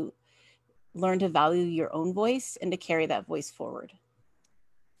helps you learn to value your own voice and to carry that voice forward.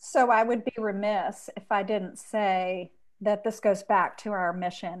 So I would be remiss if I didn't say that this goes back to our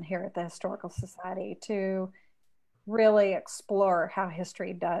mission here at the Historical Society to really explore how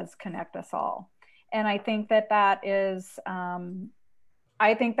history does connect us all. And I think that is,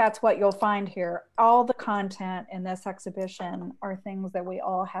 I think that's what you'll find here. All the content in this exhibition are things that we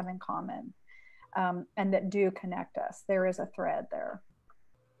all have in common, and that do connect us. There is a thread there.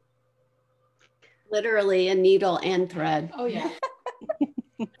 Literally a needle and thread. Oh yeah.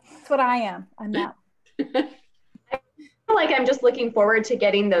 That's what I am. I'm that. Like I'm just looking forward to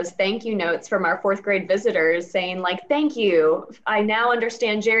getting those thank you notes from our 4th grade visitors saying like, thank you, I now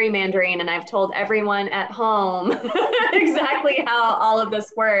understand gerrymandering and I've told everyone at home exactly how all of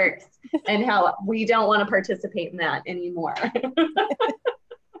this works and how we don't want to participate in that anymore.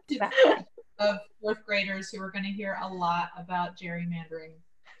 Of 4th graders who are going to hear a lot about gerrymandering.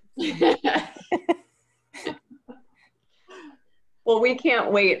 Well, we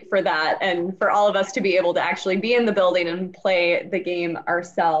can't wait for that and for all of us to be able to actually be in the building and play the game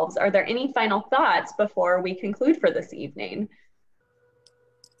ourselves. Are there any final thoughts before we conclude for this evening?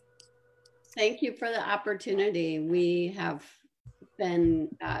 Thank you for the opportunity. We have been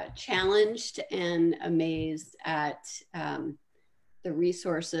challenged and amazed at the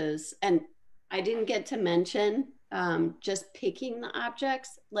resources. And I didn't get to mention just picking the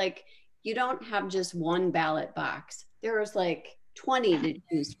objects. Like, you don't have just one ballot box. There was like 20 to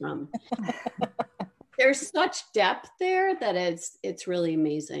choose from. There's such depth there that it's really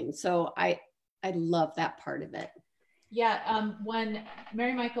amazing. So I love that part of it. Yeah, when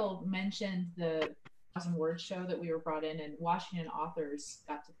Mary Michael mentioned the 1,000-word show that we were brought in, and Washington authors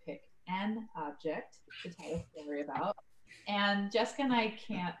got to pick an object to tell a story about, and Jessica and I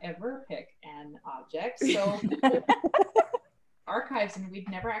can't ever pick an object, so archives, and we've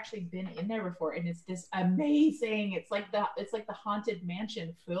never actually been in there before, and it's this amazing, it's like the haunted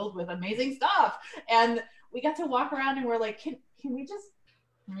mansion filled with amazing stuff, and we got to walk around and we're like, can we just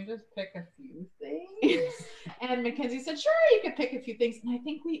pick a few things? And Mackenzie said, sure, you could pick a few things. And I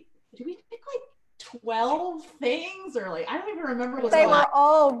think we pick like 12 things, or like, I don't even remember what they were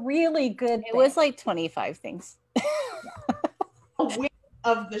all really good. It was like 25 things. A week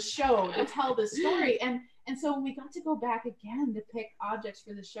of the show to tell the story. And so when we got to go back again to pick objects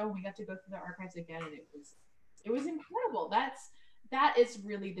for the show, we got to go through the archives again, and it was incredible. That is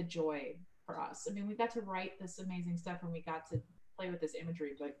really the joy for us. I mean, we got to write this amazing stuff, and we got to play with this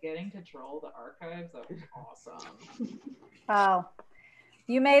imagery, but getting to troll the archives, that was awesome. Wow.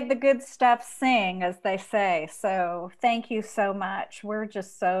 You made the good stuff sing, as they say. So thank you so much. We're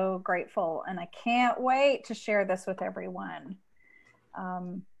just so grateful, and I can't wait to share this with everyone.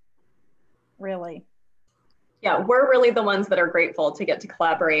 Really. Yeah, we're really the ones that are grateful to get to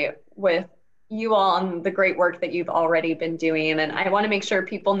collaborate with you all on the great work that you've already been doing. And I want to make sure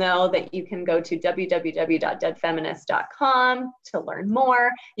people know that you can go to www.deadfeminists.com to learn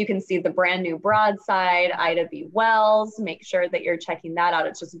more. You can see the brand new broadside, Ida B. Wells. Make sure that you're checking that out.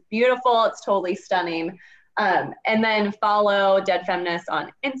 It's just beautiful. It's totally stunning. And then follow Dead Feminists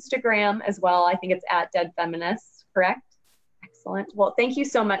on Instagram as well. I think it's at Dead Feminists, correct? Excellent. Well, thank you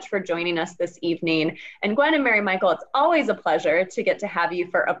so much for joining us this evening. And Gwen and Mary Michael, it's always a pleasure to get to have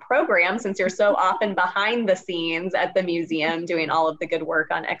you for a program, since you're so often behind the scenes at the museum doing all of the good work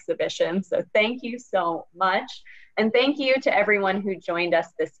on exhibitions. So thank you so much. And thank you to everyone who joined us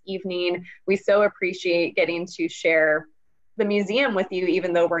this evening. We so appreciate getting to share the museum with you,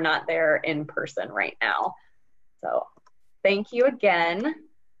 even though we're not there in person right now. So thank you again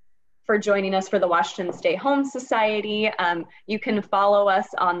for joining us for the Washington Stay Home Society. You can follow us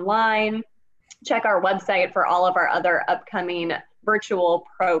online, check our website for all of our other upcoming virtual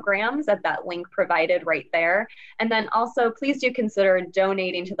programs at that link provided right there. And then also, please do consider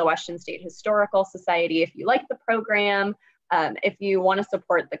donating to the Washington State Historical Society if you like the program. If you want to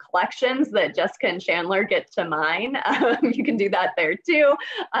support the collections that Jessica and Chandler get to mine, you can do that there too.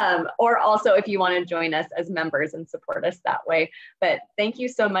 Or also if you want to join us as members and support us that way. But thank you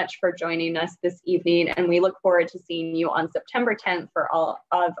so much for joining us this evening. And we look forward to seeing you on September 10th for all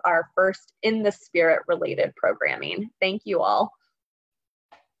of our first In the Spirit related programming. Thank you all.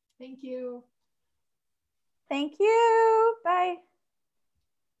 Thank you. Thank you. Bye.